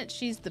 one minute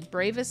she's the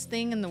bravest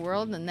thing in the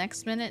world, and the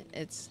next minute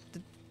it's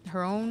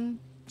her own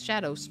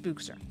shadow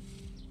spooks her.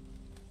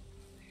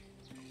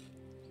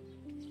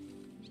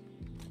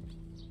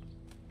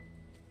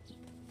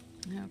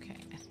 Okay,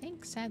 I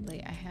think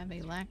sadly I have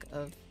a lack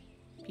of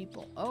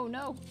people. Oh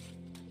no!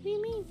 What do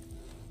you mean?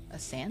 A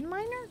sand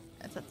miner?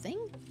 That's a thing?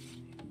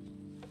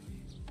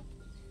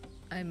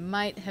 I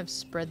might have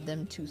spread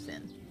them too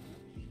thin.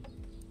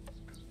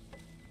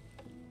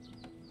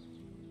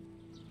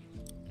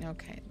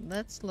 Okay,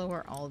 let's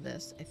lower all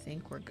this. I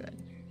think we're good.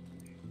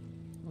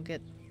 We'll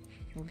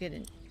get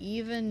an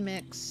even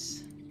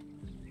mix.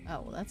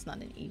 Oh, well, that's not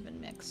an even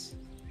mix.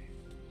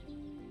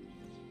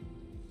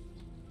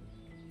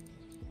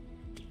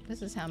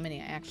 This is how many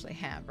I actually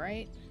have,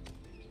 right?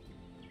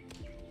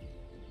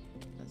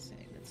 Let's see,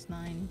 that's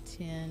 9,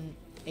 10,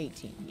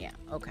 18. Yeah,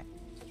 okay.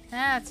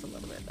 That's a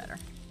little bit better.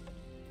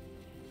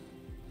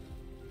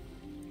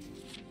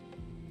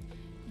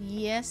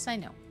 Yes, I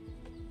know.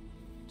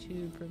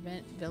 To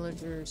prevent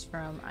villagers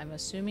from, I'm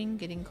assuming,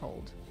 getting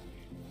cold.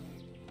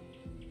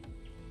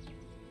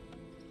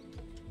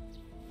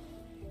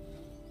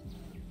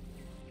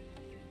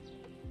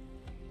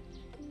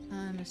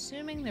 I'm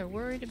assuming they're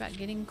worried about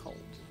getting cold.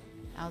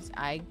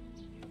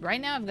 Right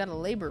now I've got a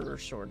laborer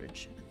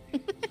shortage,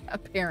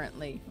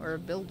 apparently, or a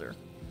builder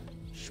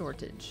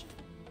shortage.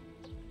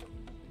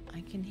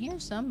 I can hear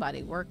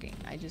somebody working.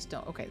 I just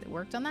don't. Okay, they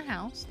worked on the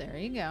house. There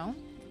you go.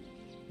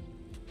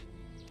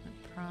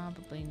 I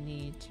probably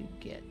need to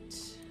get.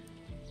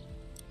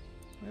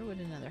 Where would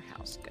another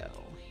house go?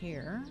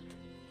 Here.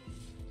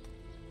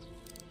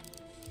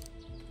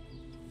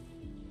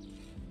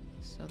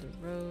 So the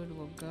road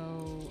will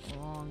go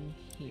along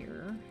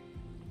here.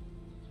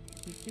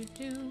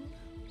 And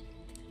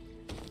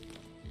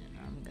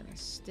I'm gonna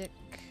stick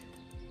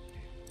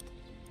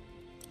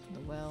the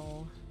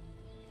well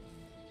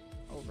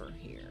over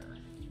here.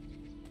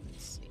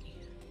 Let's see.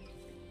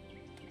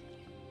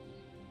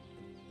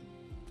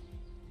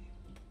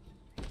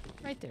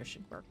 Right there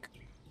should work.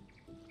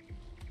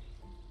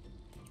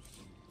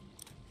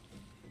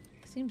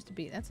 Seems to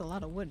be, that's a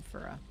lot of wood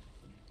for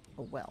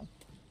a well.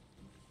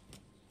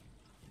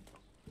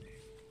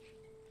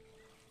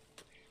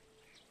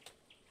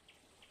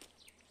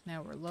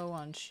 Now we're low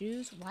on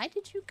shoes. Why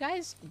did you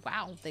guys...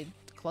 Wow, they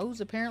clothes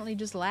apparently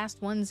just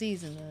last one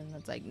season. And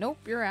it's like, nope,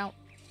 you're out.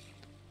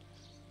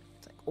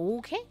 It's like,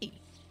 okay. I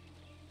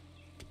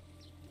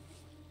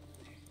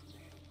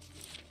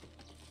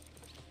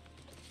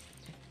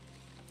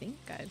think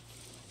I've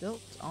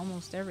built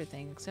almost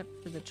everything except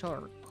for the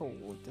charcoal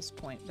at this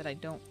point. But I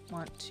don't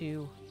want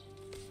to...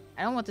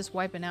 I don't want this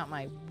wiping out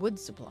my wood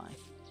supply.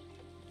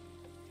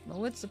 My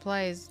wood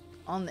supply is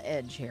on the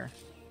edge here.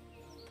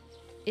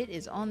 It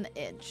is on the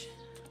edge.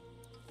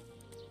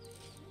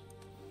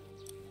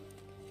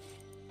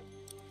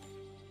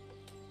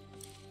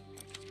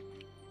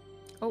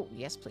 Oh,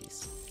 yes,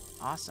 please.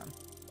 Awesome.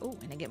 Oh,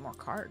 and I get more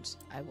cards.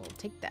 I will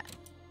take that.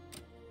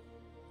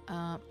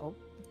 Oh.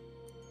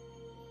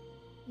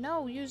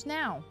 No, use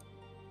now.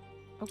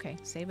 Okay,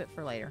 save it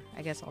for later.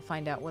 I guess I'll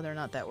find out whether or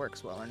not that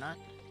works well or not.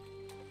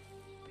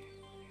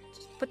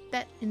 Just put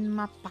that in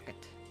my pocket.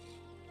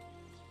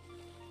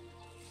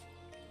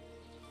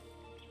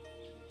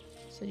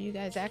 So do you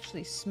guys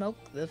actually smoke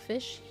the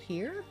fish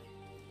here?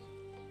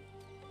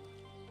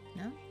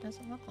 No,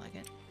 doesn't look like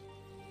it.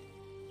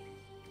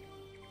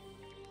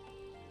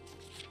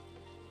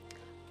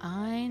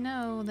 I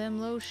know, them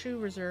low shoe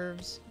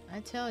reserves. I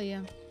tell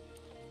you.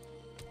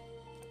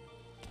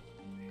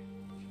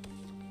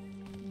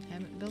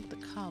 Haven't built the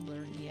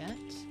cobbler yet.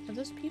 Have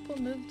those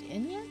people moved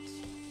in yet?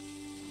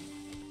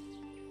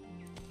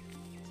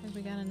 Looks like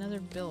we got another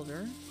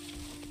builder.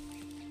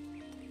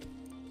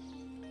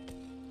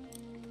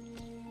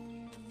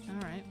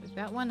 Alright, we've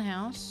got one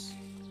house.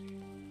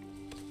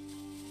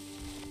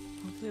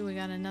 Hopefully we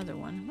got another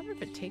one. I wonder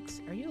if it takes...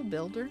 Are you a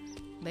builder?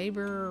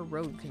 Labor or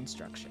road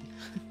construction?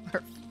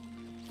 Our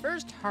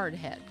first hard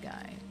hat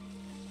guy.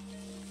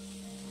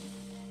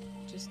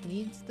 Just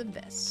needs the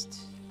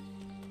vest.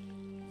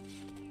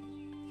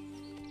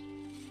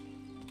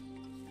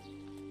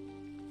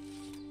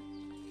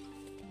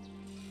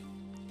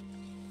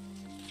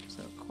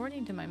 So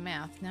according to my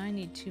math, now I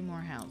need 2 more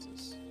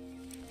houses.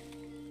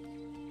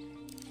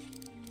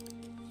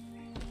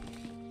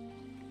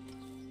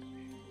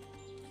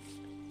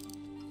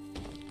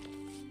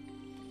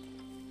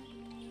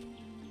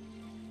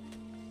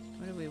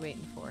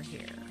 waiting for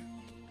here?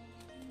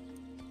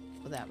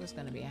 Well, that was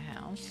going to be a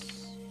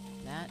house.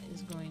 That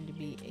is going to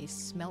be a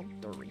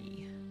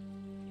smeltery.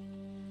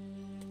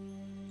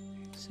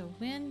 So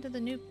when do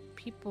the new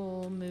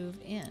people move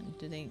in?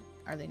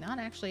 Are they not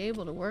actually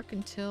able to work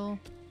until...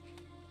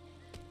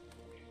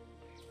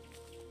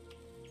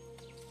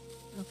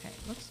 Okay,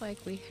 looks like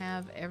we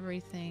have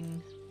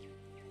everything.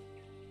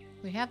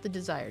 We have the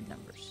desired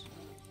numbers.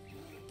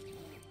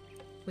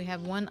 We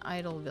have one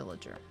idle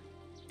villager.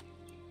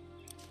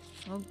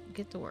 Well,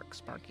 get to work,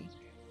 Sparky.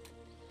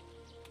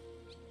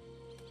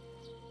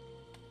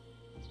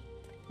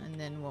 And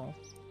then we'll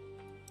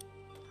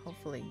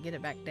hopefully get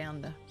it back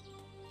down to...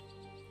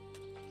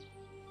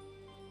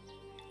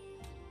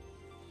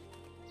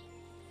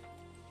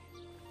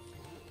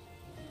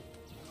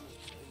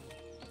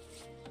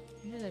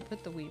 Where did I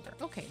put the weaver?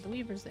 Okay, the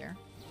weaver's there.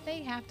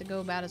 They have to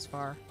go about as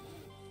far.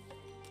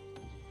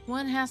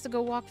 One has to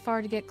go walk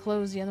far to get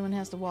clothes, the other one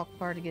has to walk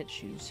far to get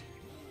shoes.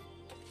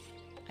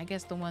 I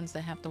guess the ones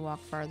that have to walk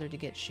farther to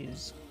get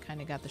shoes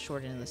kind of got the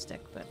short end of the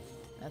stick, but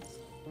that's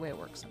the way it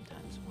works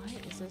sometimes. Why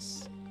is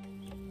this?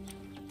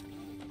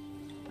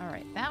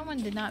 Alright, that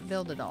one did not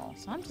build at all,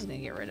 so I'm just going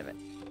to get rid of it.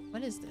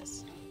 What is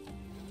this?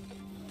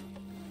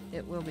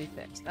 It will be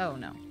fixed. Oh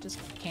no, just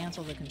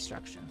cancel the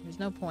construction. There's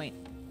no point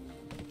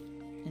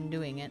in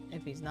doing it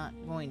if he's not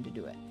going to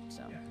do it,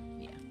 so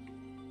yeah.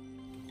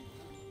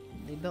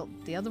 They built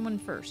the other one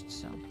first,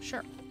 so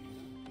sure.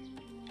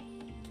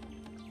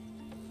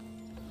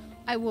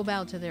 I will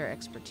bow to their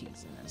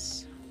expertise in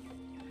this.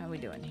 How are we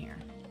doing here?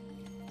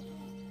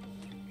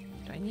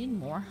 Do I need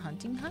more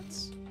hunting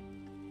huts?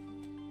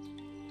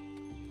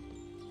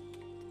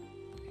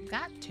 I've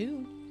got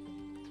 2.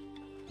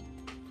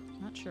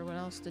 Not sure what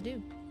else to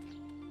do.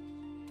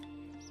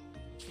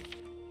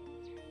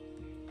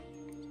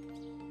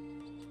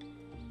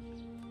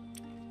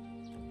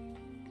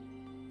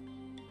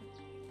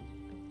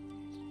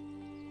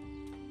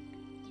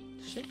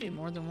 Should be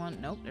more than one.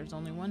 Nope, there's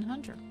only one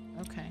hunter.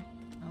 Okay.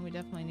 Well, we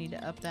definitely need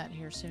to up that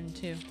here soon,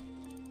 too.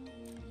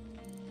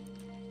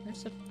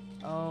 There's a...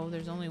 Oh,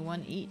 there's only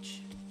one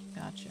each.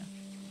 Gotcha.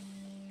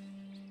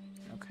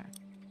 Okay.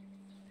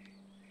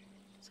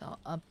 So I'll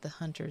up the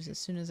hunters as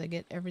soon as I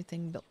get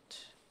everything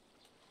built.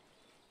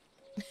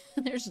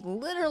 There's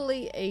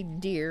literally a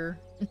deer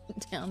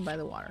down by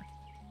the water.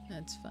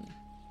 That's funny.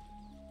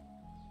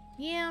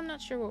 Yeah, I'm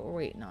not sure what we're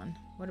waiting on.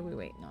 What are we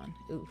waiting on?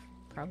 Oof,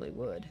 probably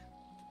wood.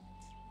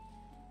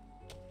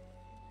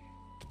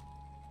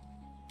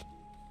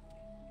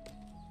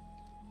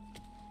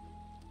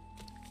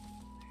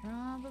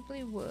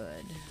 Probably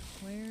would.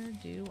 Where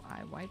do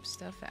I wipe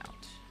stuff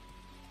out?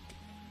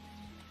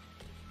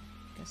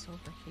 Guess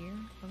over here.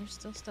 Well, there's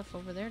still stuff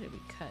over there to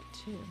be cut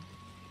too.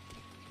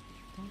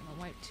 Don't want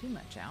to wipe too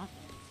much out.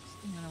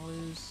 I'm gonna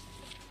lose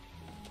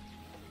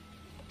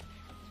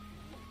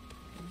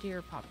the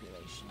deer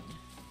population.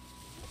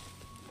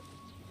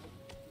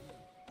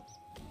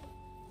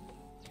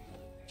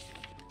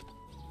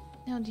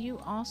 Now, do you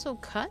also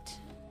cut?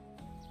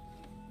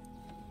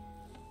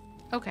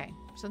 Okay.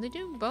 So they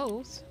do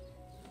both.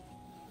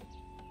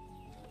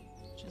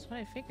 Which is what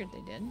I figured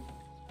they did.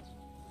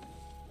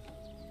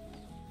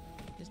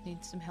 Just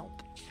need some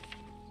help.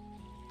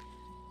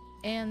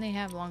 And they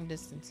have long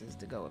distances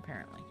to go,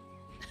 apparently.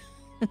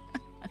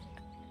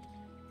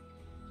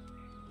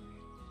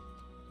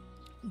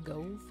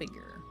 Go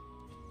figure.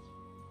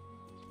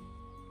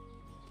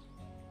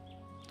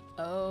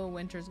 Oh,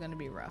 winter's gonna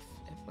be rough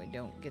if we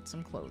don't get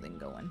some clothing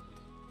going.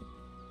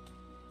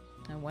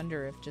 I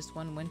wonder if just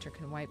one winter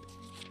can wipe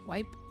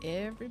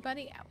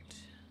everybody out.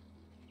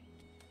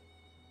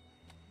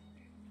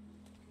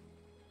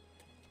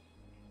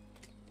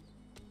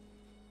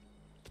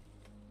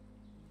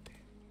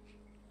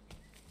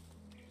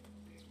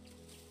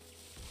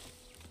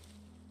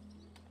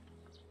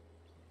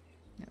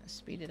 I'm gonna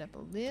speed it up a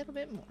little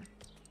bit more.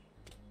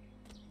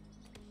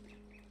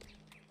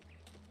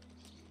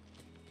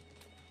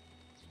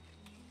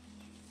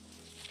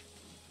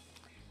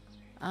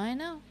 I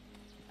know.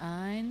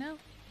 I know.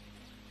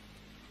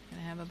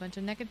 Gonna have a bunch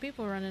of naked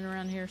people running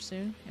around here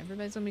soon.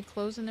 Everybody's gonna be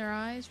closing their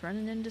eyes,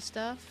 running into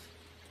stuff.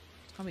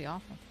 It's gonna be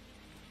awful.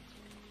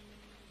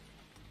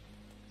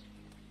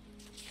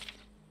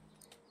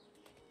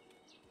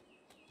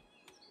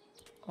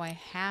 Oh, I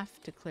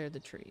have to clear the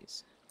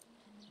trees.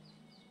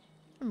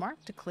 They're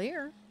marked to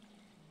clear.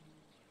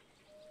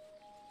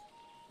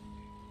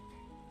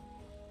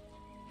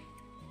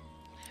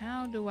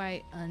 How do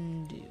I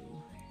undo?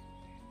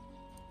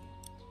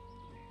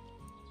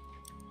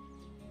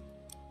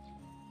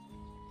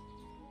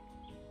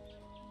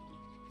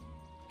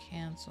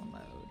 Cancel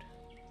mode.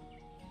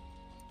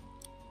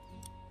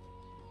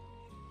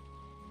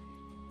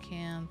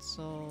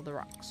 Cancel the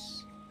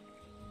rocks.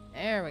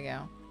 There we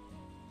go.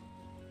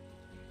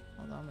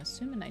 Although I'm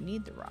assuming I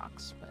need the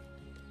rocks, but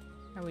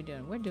how are we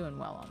doing? We're doing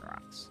well on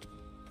rocks.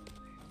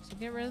 So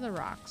get rid of the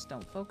rocks.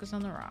 Don't focus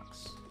on the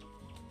rocks.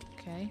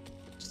 Okay?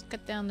 Just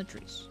cut down the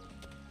trees.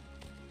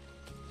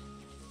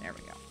 There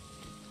we go.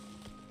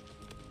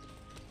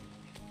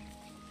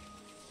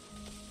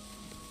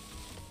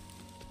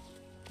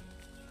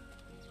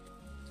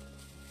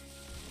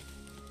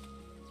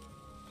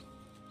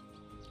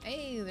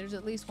 Hey, there's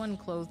at least one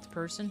clothed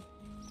person.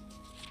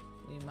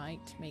 We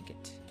might make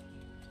it.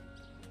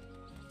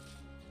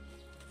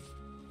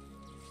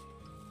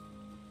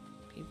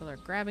 People are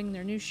grabbing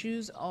their new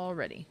shoes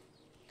already.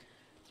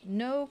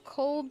 No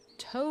cold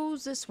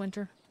toes this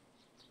winter.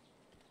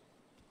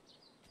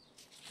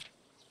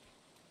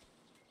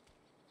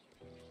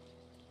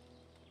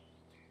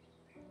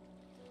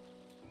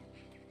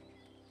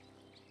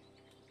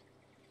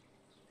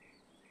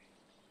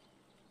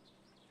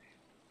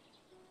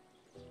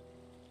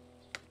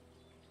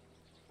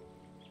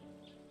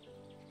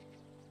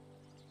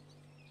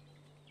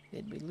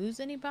 Did we lose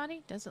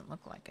anybody? Doesn't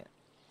look like it.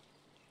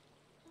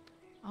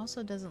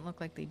 Also doesn't look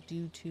like they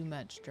do too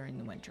much during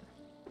the winter.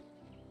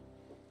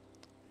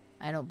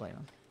 I don't blame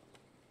them.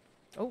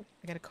 Oh,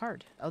 I got a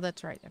card. Oh,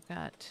 that's right. I've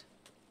got...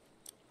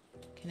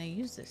 Can I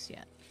use this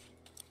yet?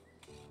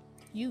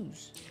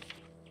 Use.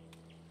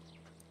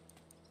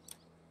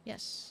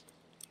 Yes.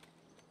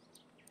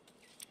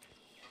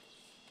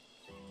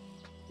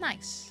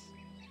 Nice.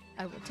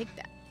 I will take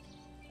that.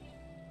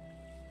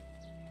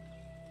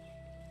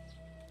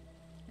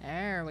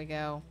 There we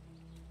go.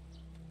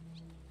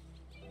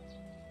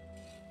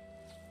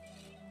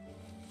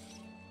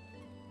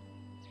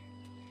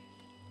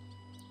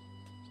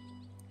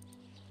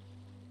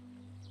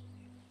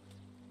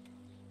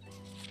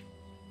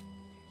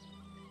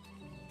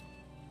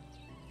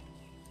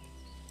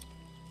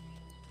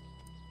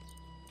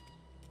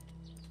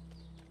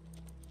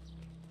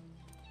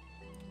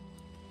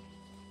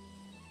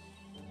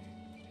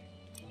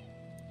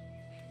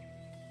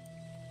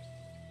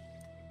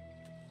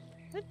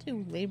 What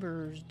do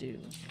laborers do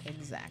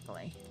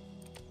exactly?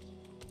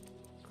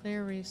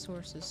 Clear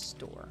resources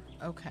store.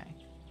 Okay.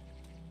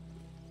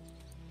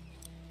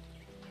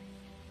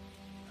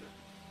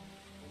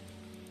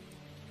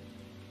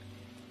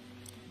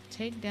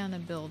 Take down a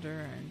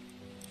builder and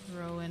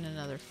throw in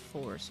another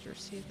forester.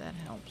 See if that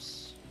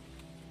helps.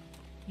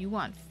 You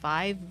want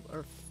five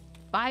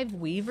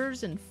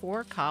weavers and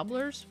 4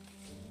 cobblers?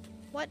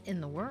 What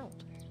in the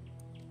world?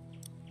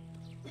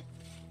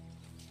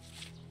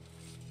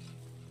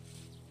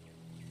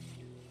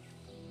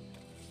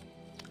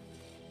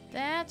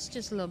 That's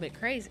just a little bit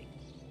crazy.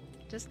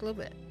 Just a little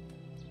bit.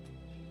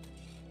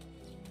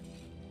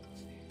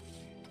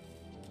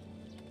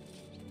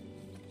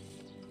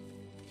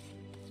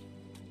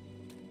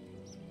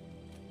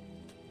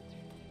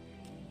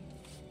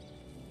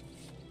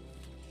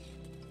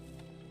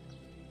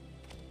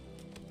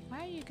 Why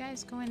are you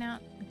guys going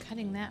out and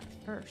cutting that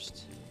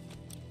first?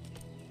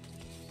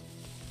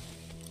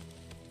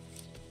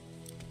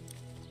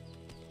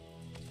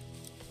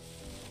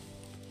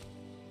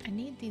 I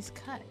need these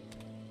cut.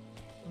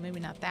 Well,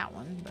 maybe not that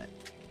one, but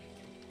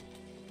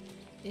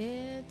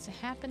it's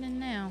happening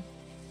now.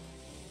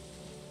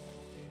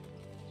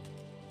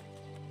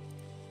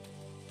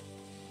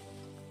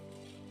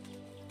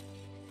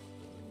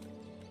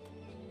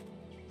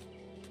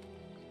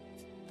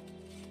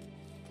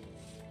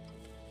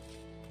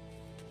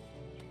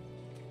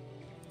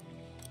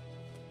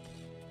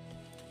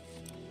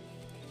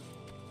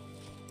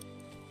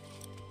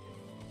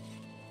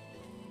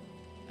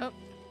 Oh,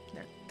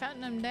 they're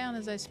cutting them down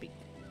as I speak.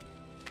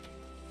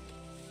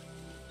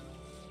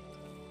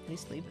 At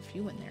least leave a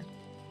few in there.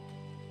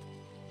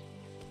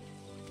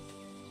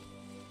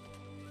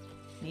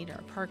 Need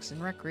our parks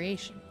and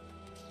recreation.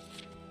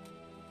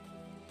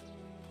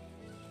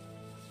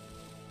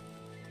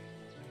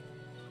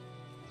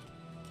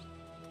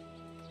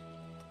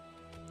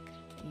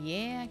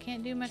 Yeah, I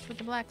can't do much with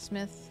the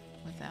blacksmith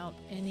without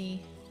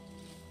any...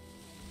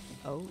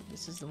 Oh,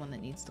 this is the one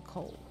that needs the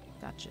coal.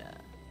 Gotcha.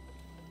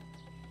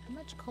 How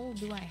much coal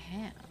do I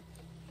have?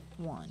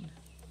 1.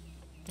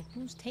 But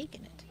who's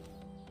taking it?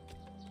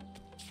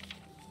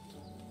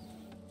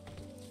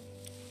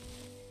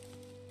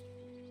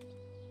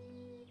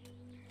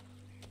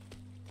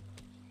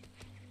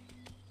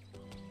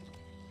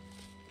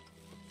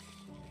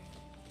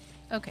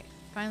 Okay,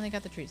 finally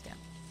got the trees down.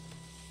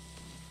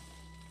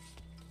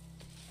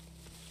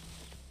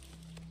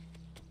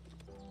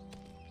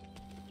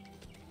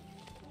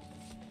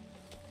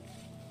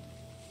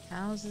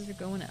 Houses are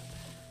going up.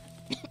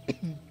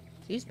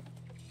 Excuse me.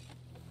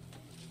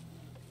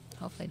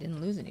 Hopefully I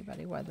didn't lose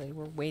anybody while they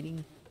were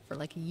waiting for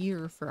like a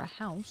year for a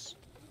house.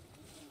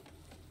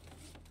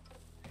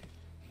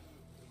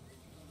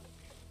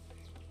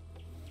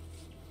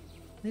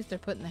 At least they're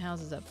putting the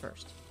houses up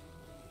first.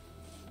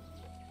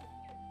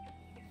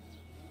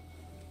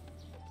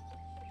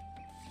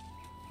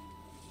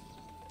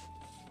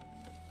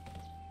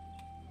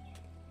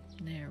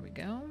 There we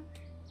go.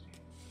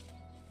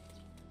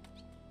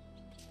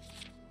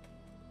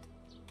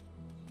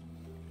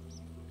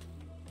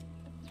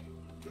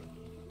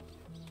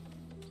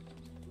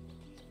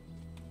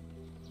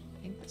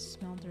 I think the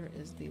smelter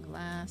is the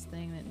last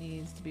thing that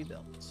needs to be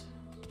built.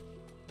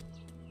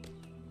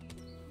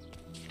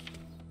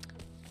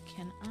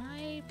 Can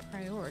I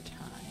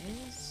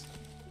prioritize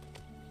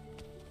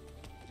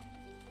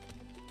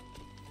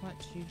what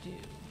you do?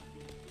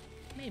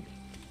 Maybe.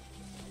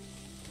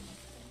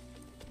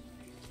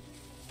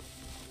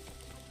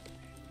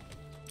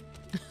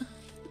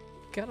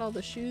 Got all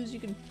the shoes you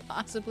can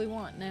possibly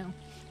want now.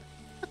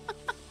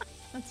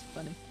 That's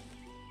funny.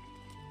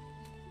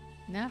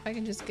 Now if I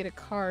can just get a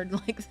card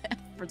like that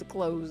for the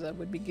clothes, that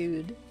would be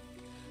good.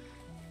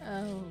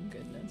 Oh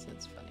goodness,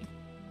 that's funny.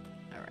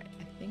 Alright,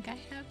 I think I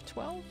have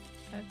 12.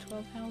 I have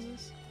 12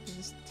 houses.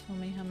 Just tell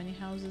me how many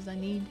houses I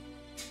need.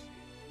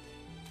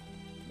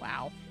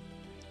 Wow.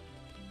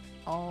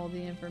 All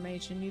the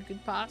information you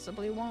could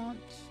possibly want.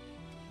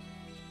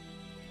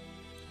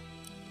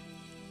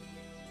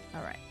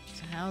 Alright,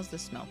 so how's the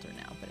smelter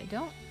now? But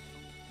I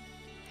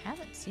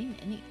haven't seen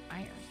any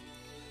iron.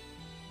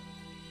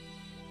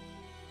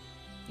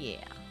 Yeah.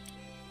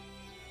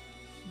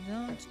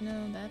 Don't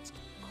know, that's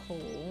coal,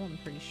 I'm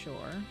pretty sure.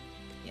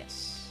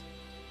 Yes.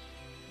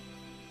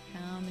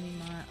 How many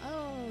miles?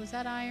 Oh, is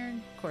that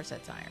iron? Of course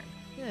that's iron.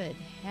 Good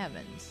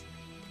heavens.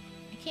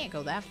 I can't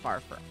go that far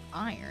for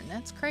iron.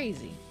 That's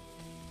crazy.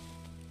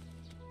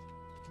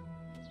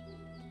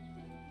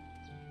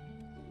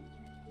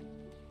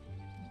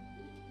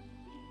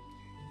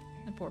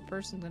 The poor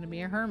person's gonna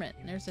be a hermit.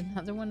 There's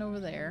another one over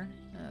there.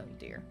 Oh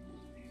dear.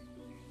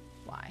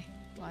 Why?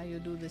 Why you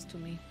do this to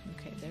me?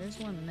 Okay, there's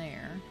one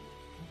there.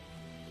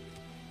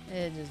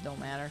 It just don't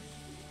matter.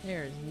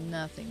 There is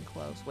nothing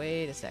close.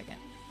 Wait a second.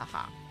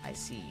 Aha, I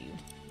see you.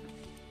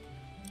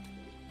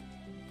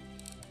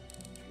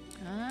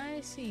 I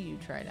see you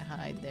try to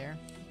hide there.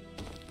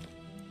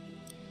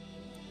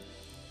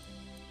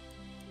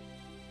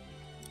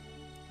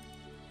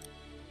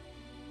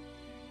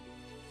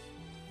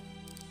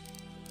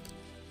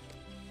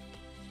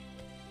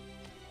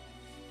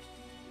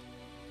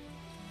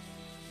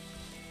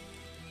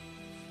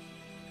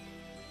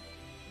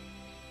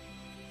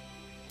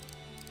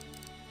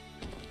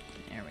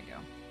 There we go.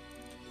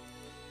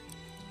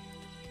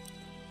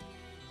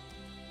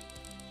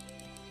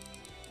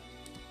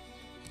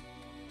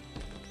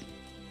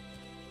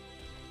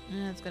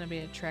 It's gonna be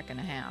a trek and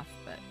a half,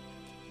 but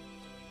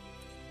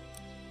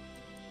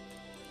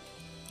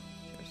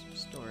there's some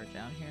storage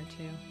out here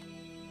too.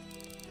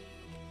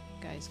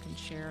 Guys can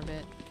share a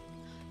bit.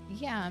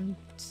 Yeah,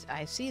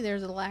 I see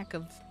there's a lack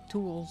of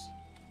tools.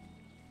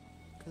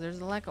 'Cause there's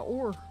a lack of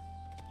ore.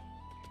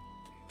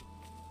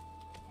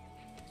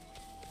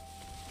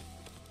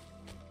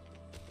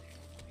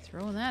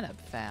 Throwing that up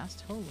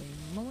fast. Holy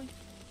moly.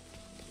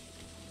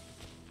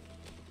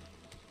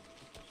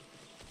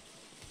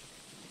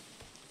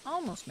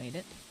 Almost made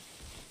it.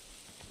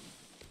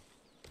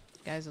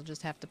 Guys will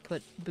just have to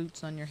put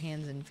boots on your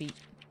hands and feet.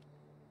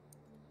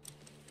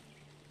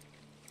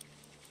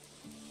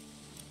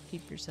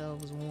 Keep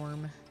yourselves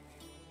warm.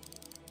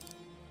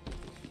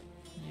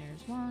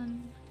 There's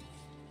one.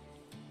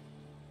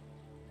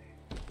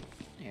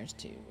 There's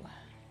two.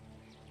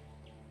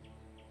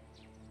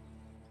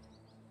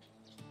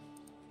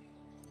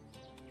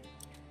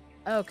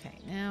 Okay,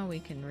 now we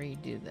can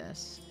redo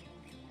this.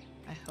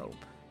 I hope.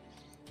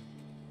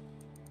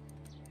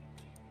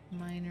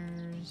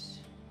 Miners.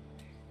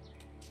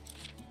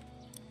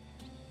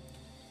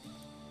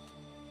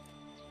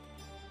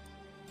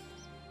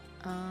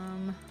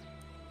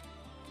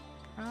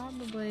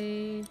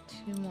 Probably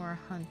 2 more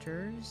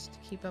hunters to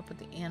keep up with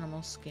the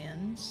animal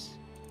skins.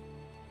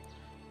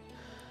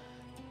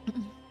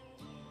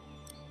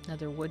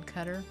 Another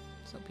woodcutter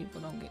so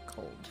people don't get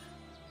cold.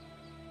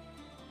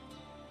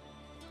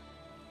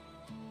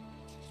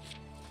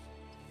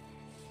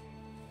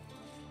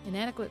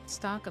 Inadequate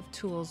stock of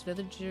tools.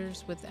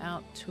 Villagers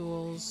without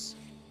tools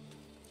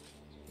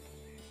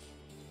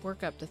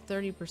work up to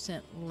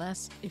 30%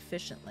 less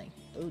efficiently.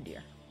 Oh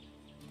dear.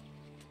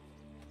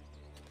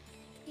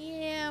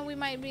 Yeah, we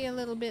might be a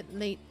little bit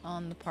late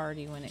on the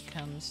party when it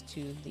comes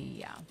to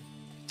the,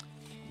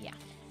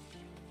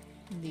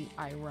 the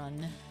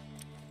iron.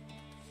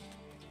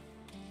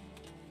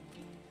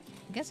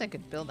 I guess I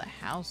could build a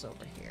house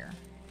over here.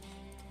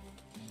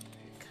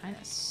 Kind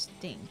of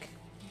stink.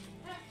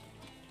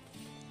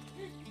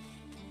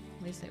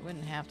 At least they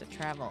wouldn't have to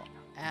travel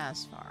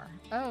as far.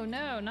 Oh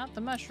no, not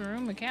the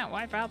mushroom. We can't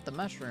wipe out the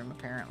mushroom,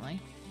 apparently.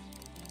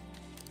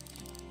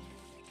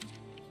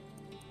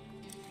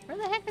 Where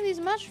the heck are these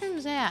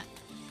mushrooms at?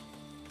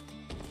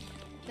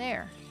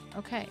 There.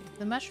 Okay.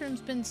 The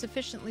mushroom's been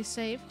sufficiently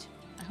saved.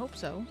 I hope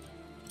so.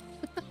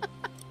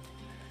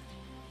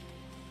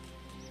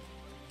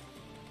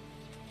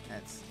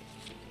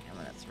 I'm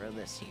gonna throw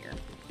this here.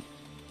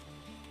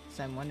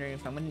 So I'm wondering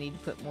if I'm gonna need to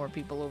put more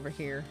people over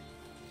here.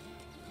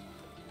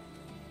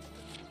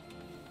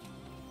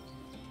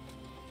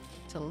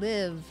 To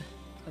live.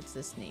 What's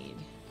this need?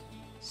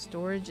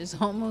 Storage is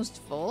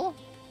almost full?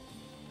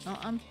 Well,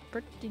 I'm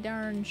pretty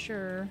darn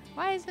sure.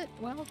 Why is it?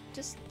 Well,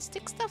 just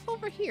stick stuff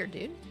over here,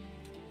 dude.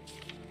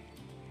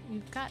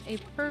 You've got a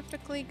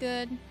perfectly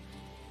good...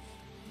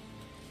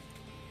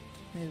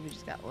 Maybe we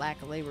just got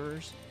lack of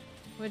laborers,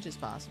 which is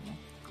possible.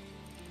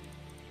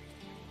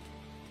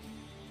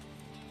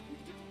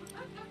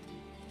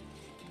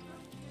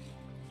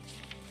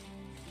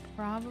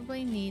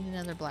 Probably need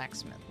another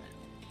blacksmith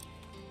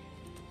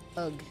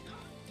now. Ugh.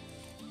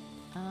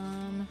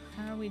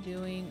 How are we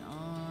doing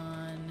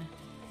on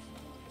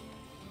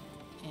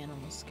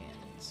animal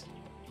skins?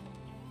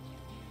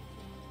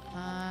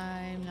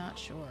 I'm not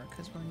sure,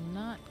 because we're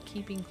not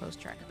keeping close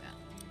track of that.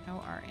 How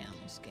are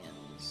animal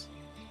skins?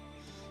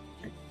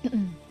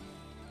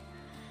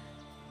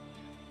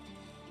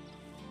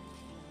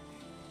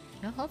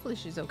 Well, hopefully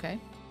she's okay.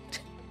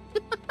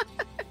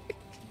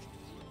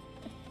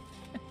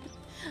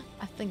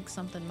 I think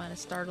something might have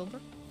startled her.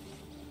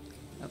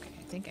 Okay,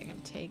 I think I can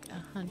take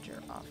a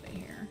hunter off of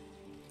here.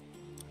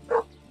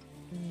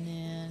 And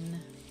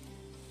then...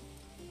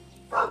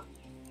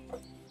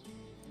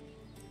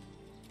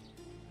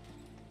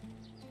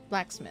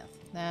 blacksmith.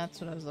 That's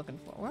what I was looking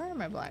for. Where are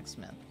my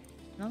blacksmith?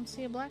 I don't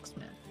see a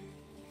blacksmith.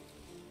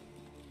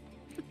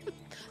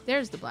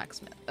 There's the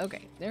blacksmith.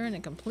 Okay, they're in a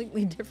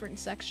completely different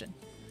section.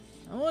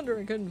 No wonder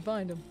I couldn't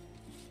find them.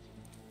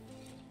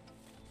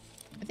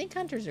 I think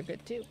hunters are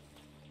good too.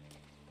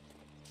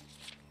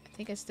 I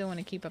think I still want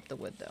to keep up the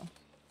wood though.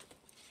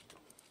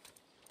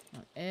 I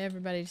want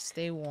everybody to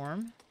stay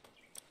warm.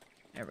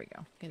 There we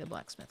go. Get a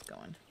blacksmith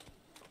going.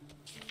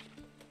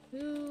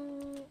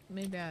 Ooh,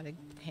 maybe I ought to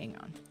hang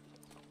on.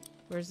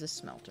 Where's the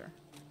smelter?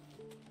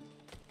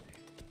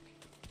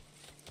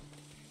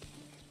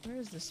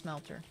 Where's the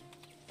smelter?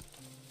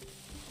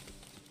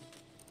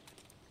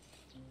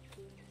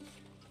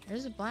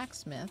 There's a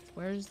blacksmith.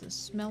 Where's the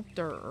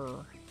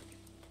smelter?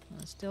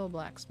 Still a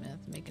blacksmith.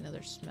 Make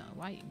another smell.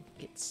 Wow, you can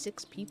get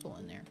 6 people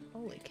in there.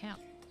 Holy cow.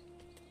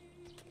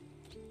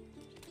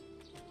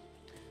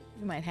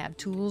 We might have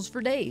tools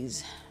for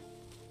days.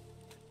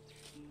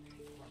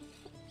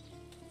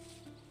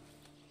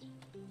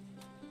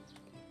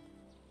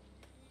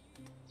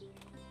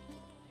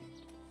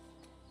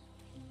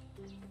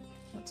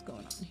 What's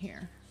going on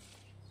here?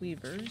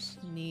 Weavers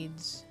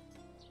needs...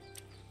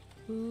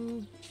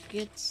 Who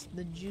gets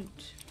the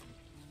jute?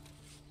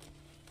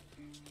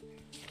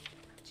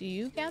 Do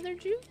you gather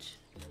jute?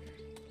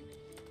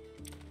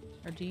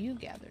 Or do you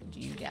gather? Do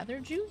you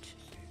gather jute?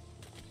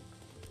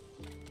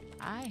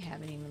 I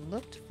haven't even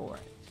looked for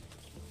it.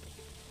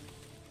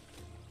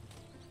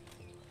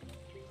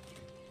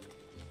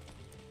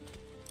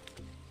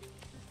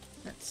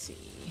 Let's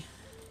see.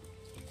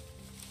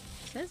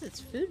 It says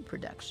it's food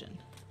production.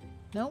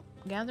 Nope.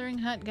 Gathering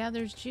hut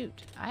gathers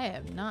jute. I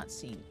have not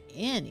seen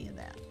any of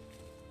that.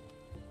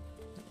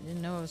 I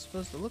didn't know I was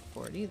supposed to look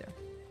for it either.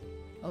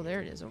 Oh,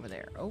 there it is over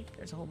there. Oh,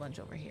 there's a whole bunch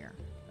over here.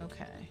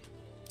 Okay.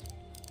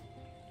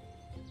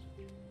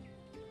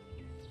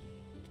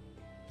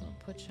 We'll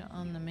put you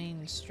on the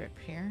main strip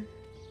here.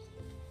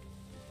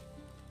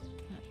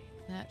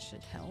 That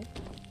should help.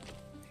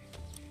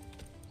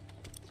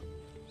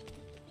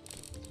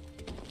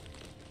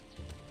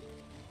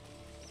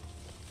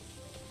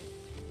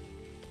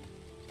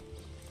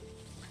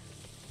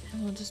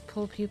 And we'll just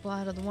pull people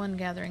out of the one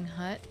gathering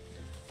hut.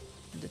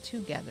 The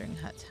 2 gathering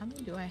huts. How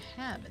many do I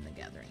have in the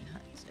gathering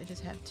huts? I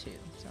just have 2,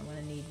 so I'm going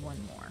to need 1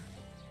 more.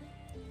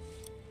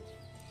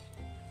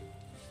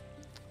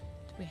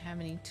 Do we have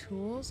any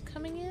tools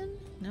coming in?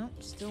 Nope,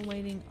 still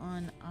waiting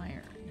on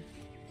iron.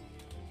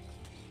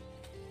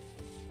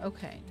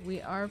 Okay,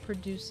 we are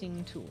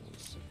producing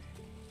tools.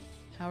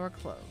 How are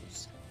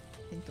clothes?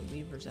 I think the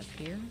weaver's up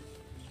here.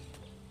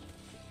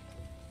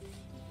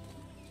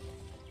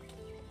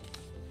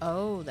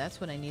 Oh, that's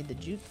what I need the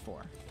jute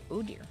for.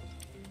 Oh dear.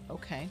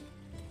 Okay.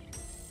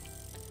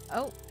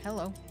 Oh,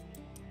 hello.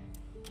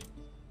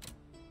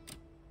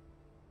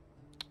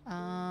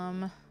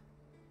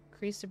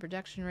 Increase the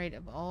production rate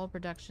of all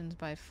productions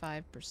by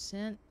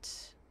 5%.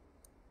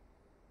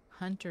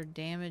 Hunter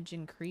damage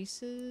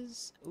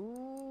increases.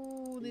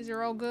 Ooh, these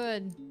are all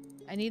good.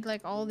 I need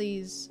like all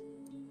these.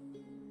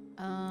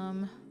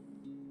 I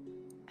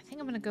think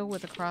I'm gonna go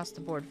with across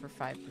the board for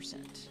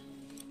 5%.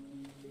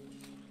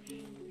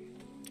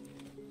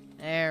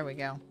 There we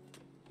go.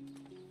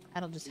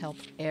 That'll just help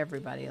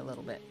everybody a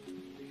little bit.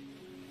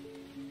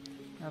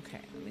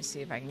 Okay, let me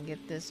see if I can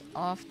get this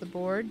off the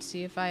board.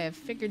 See if I have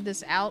figured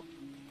this out.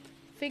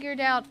 Figured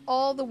out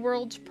all the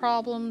world's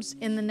problems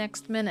in the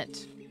next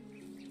minute.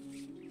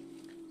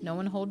 No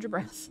one hold your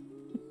breath.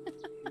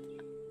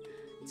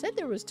 It said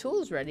there was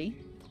tools ready.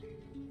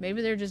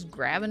 Maybe they're just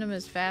grabbing them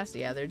as fast.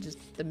 Yeah, they're just...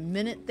 the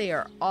minute they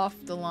are off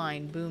the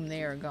line, boom,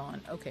 they are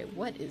gone. Okay,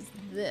 what is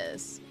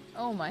this?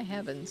 Oh my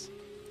heavens.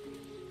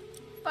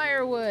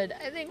 Firewood.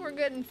 I think we're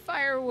getting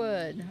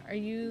firewood. Are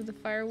you the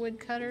firewood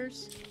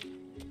cutters?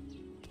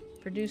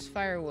 Produce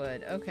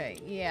firewood. Okay,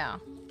 yeah.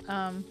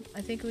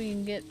 I think we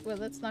can get... well,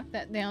 let's knock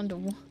that down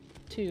to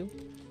 2.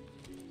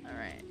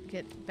 Alright,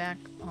 get back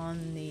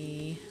on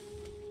the...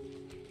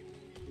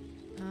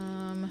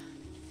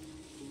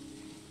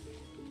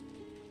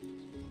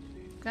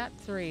 got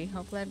 3.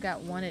 Hopefully I've got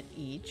 1 at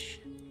each.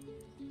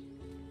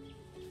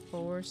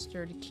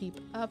 Forester to keep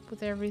up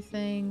with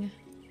everything.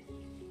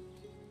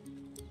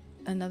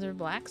 Another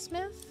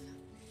blacksmith?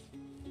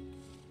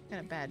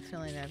 Got a bad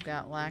feeling I've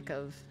got lack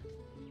of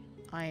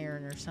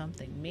iron or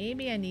something.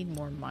 Maybe I need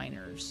more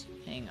miners.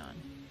 Hang on.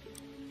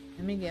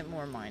 Let me get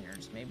more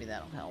miners. Maybe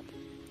that'll help.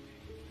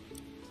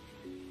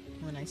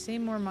 When I say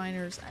more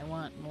miners, I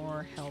want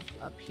more help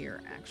up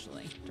here,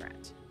 actually.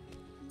 Drat.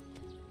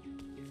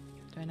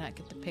 Do I not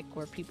get to pick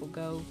where people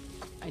go?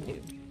 I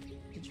do.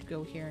 Did you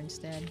go here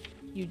instead?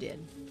 You did.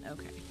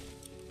 Okay.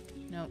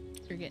 Nope,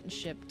 you're getting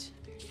shipped.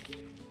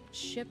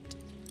 Shipped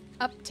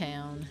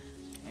uptown.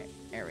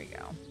 There we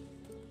go.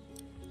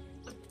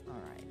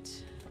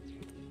 Alright.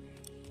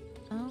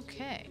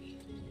 Okay.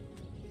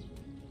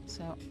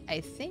 So, I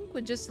think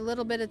with just a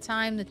little bit of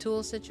time, the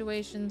tool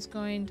situation's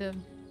going to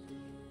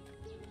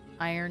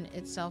iron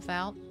itself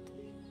out.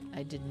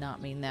 I did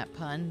not mean that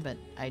pun, but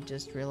I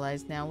just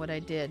realized now what I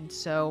did.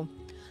 So,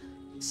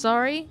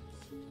 sorry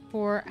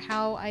for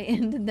how I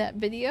ended that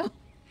video.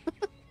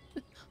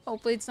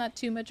 Hopefully it's not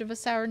too much of a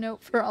sour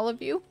note for all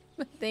of you.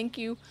 But thank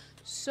you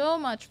so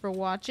much for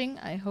watching.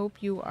 I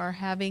hope you are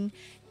having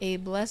a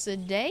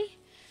blessed day.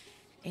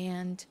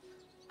 And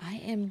I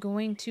am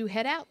going to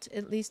head out,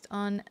 at least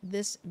on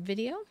this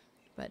video.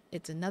 But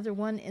it's another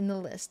one in the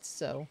list.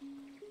 So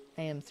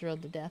I am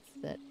thrilled to death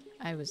that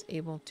I was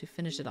able to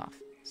finish it off.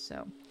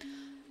 So,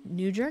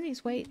 new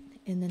journeys wait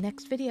in the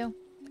next video.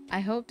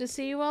 I hope to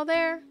see you all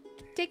there.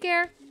 Take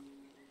care.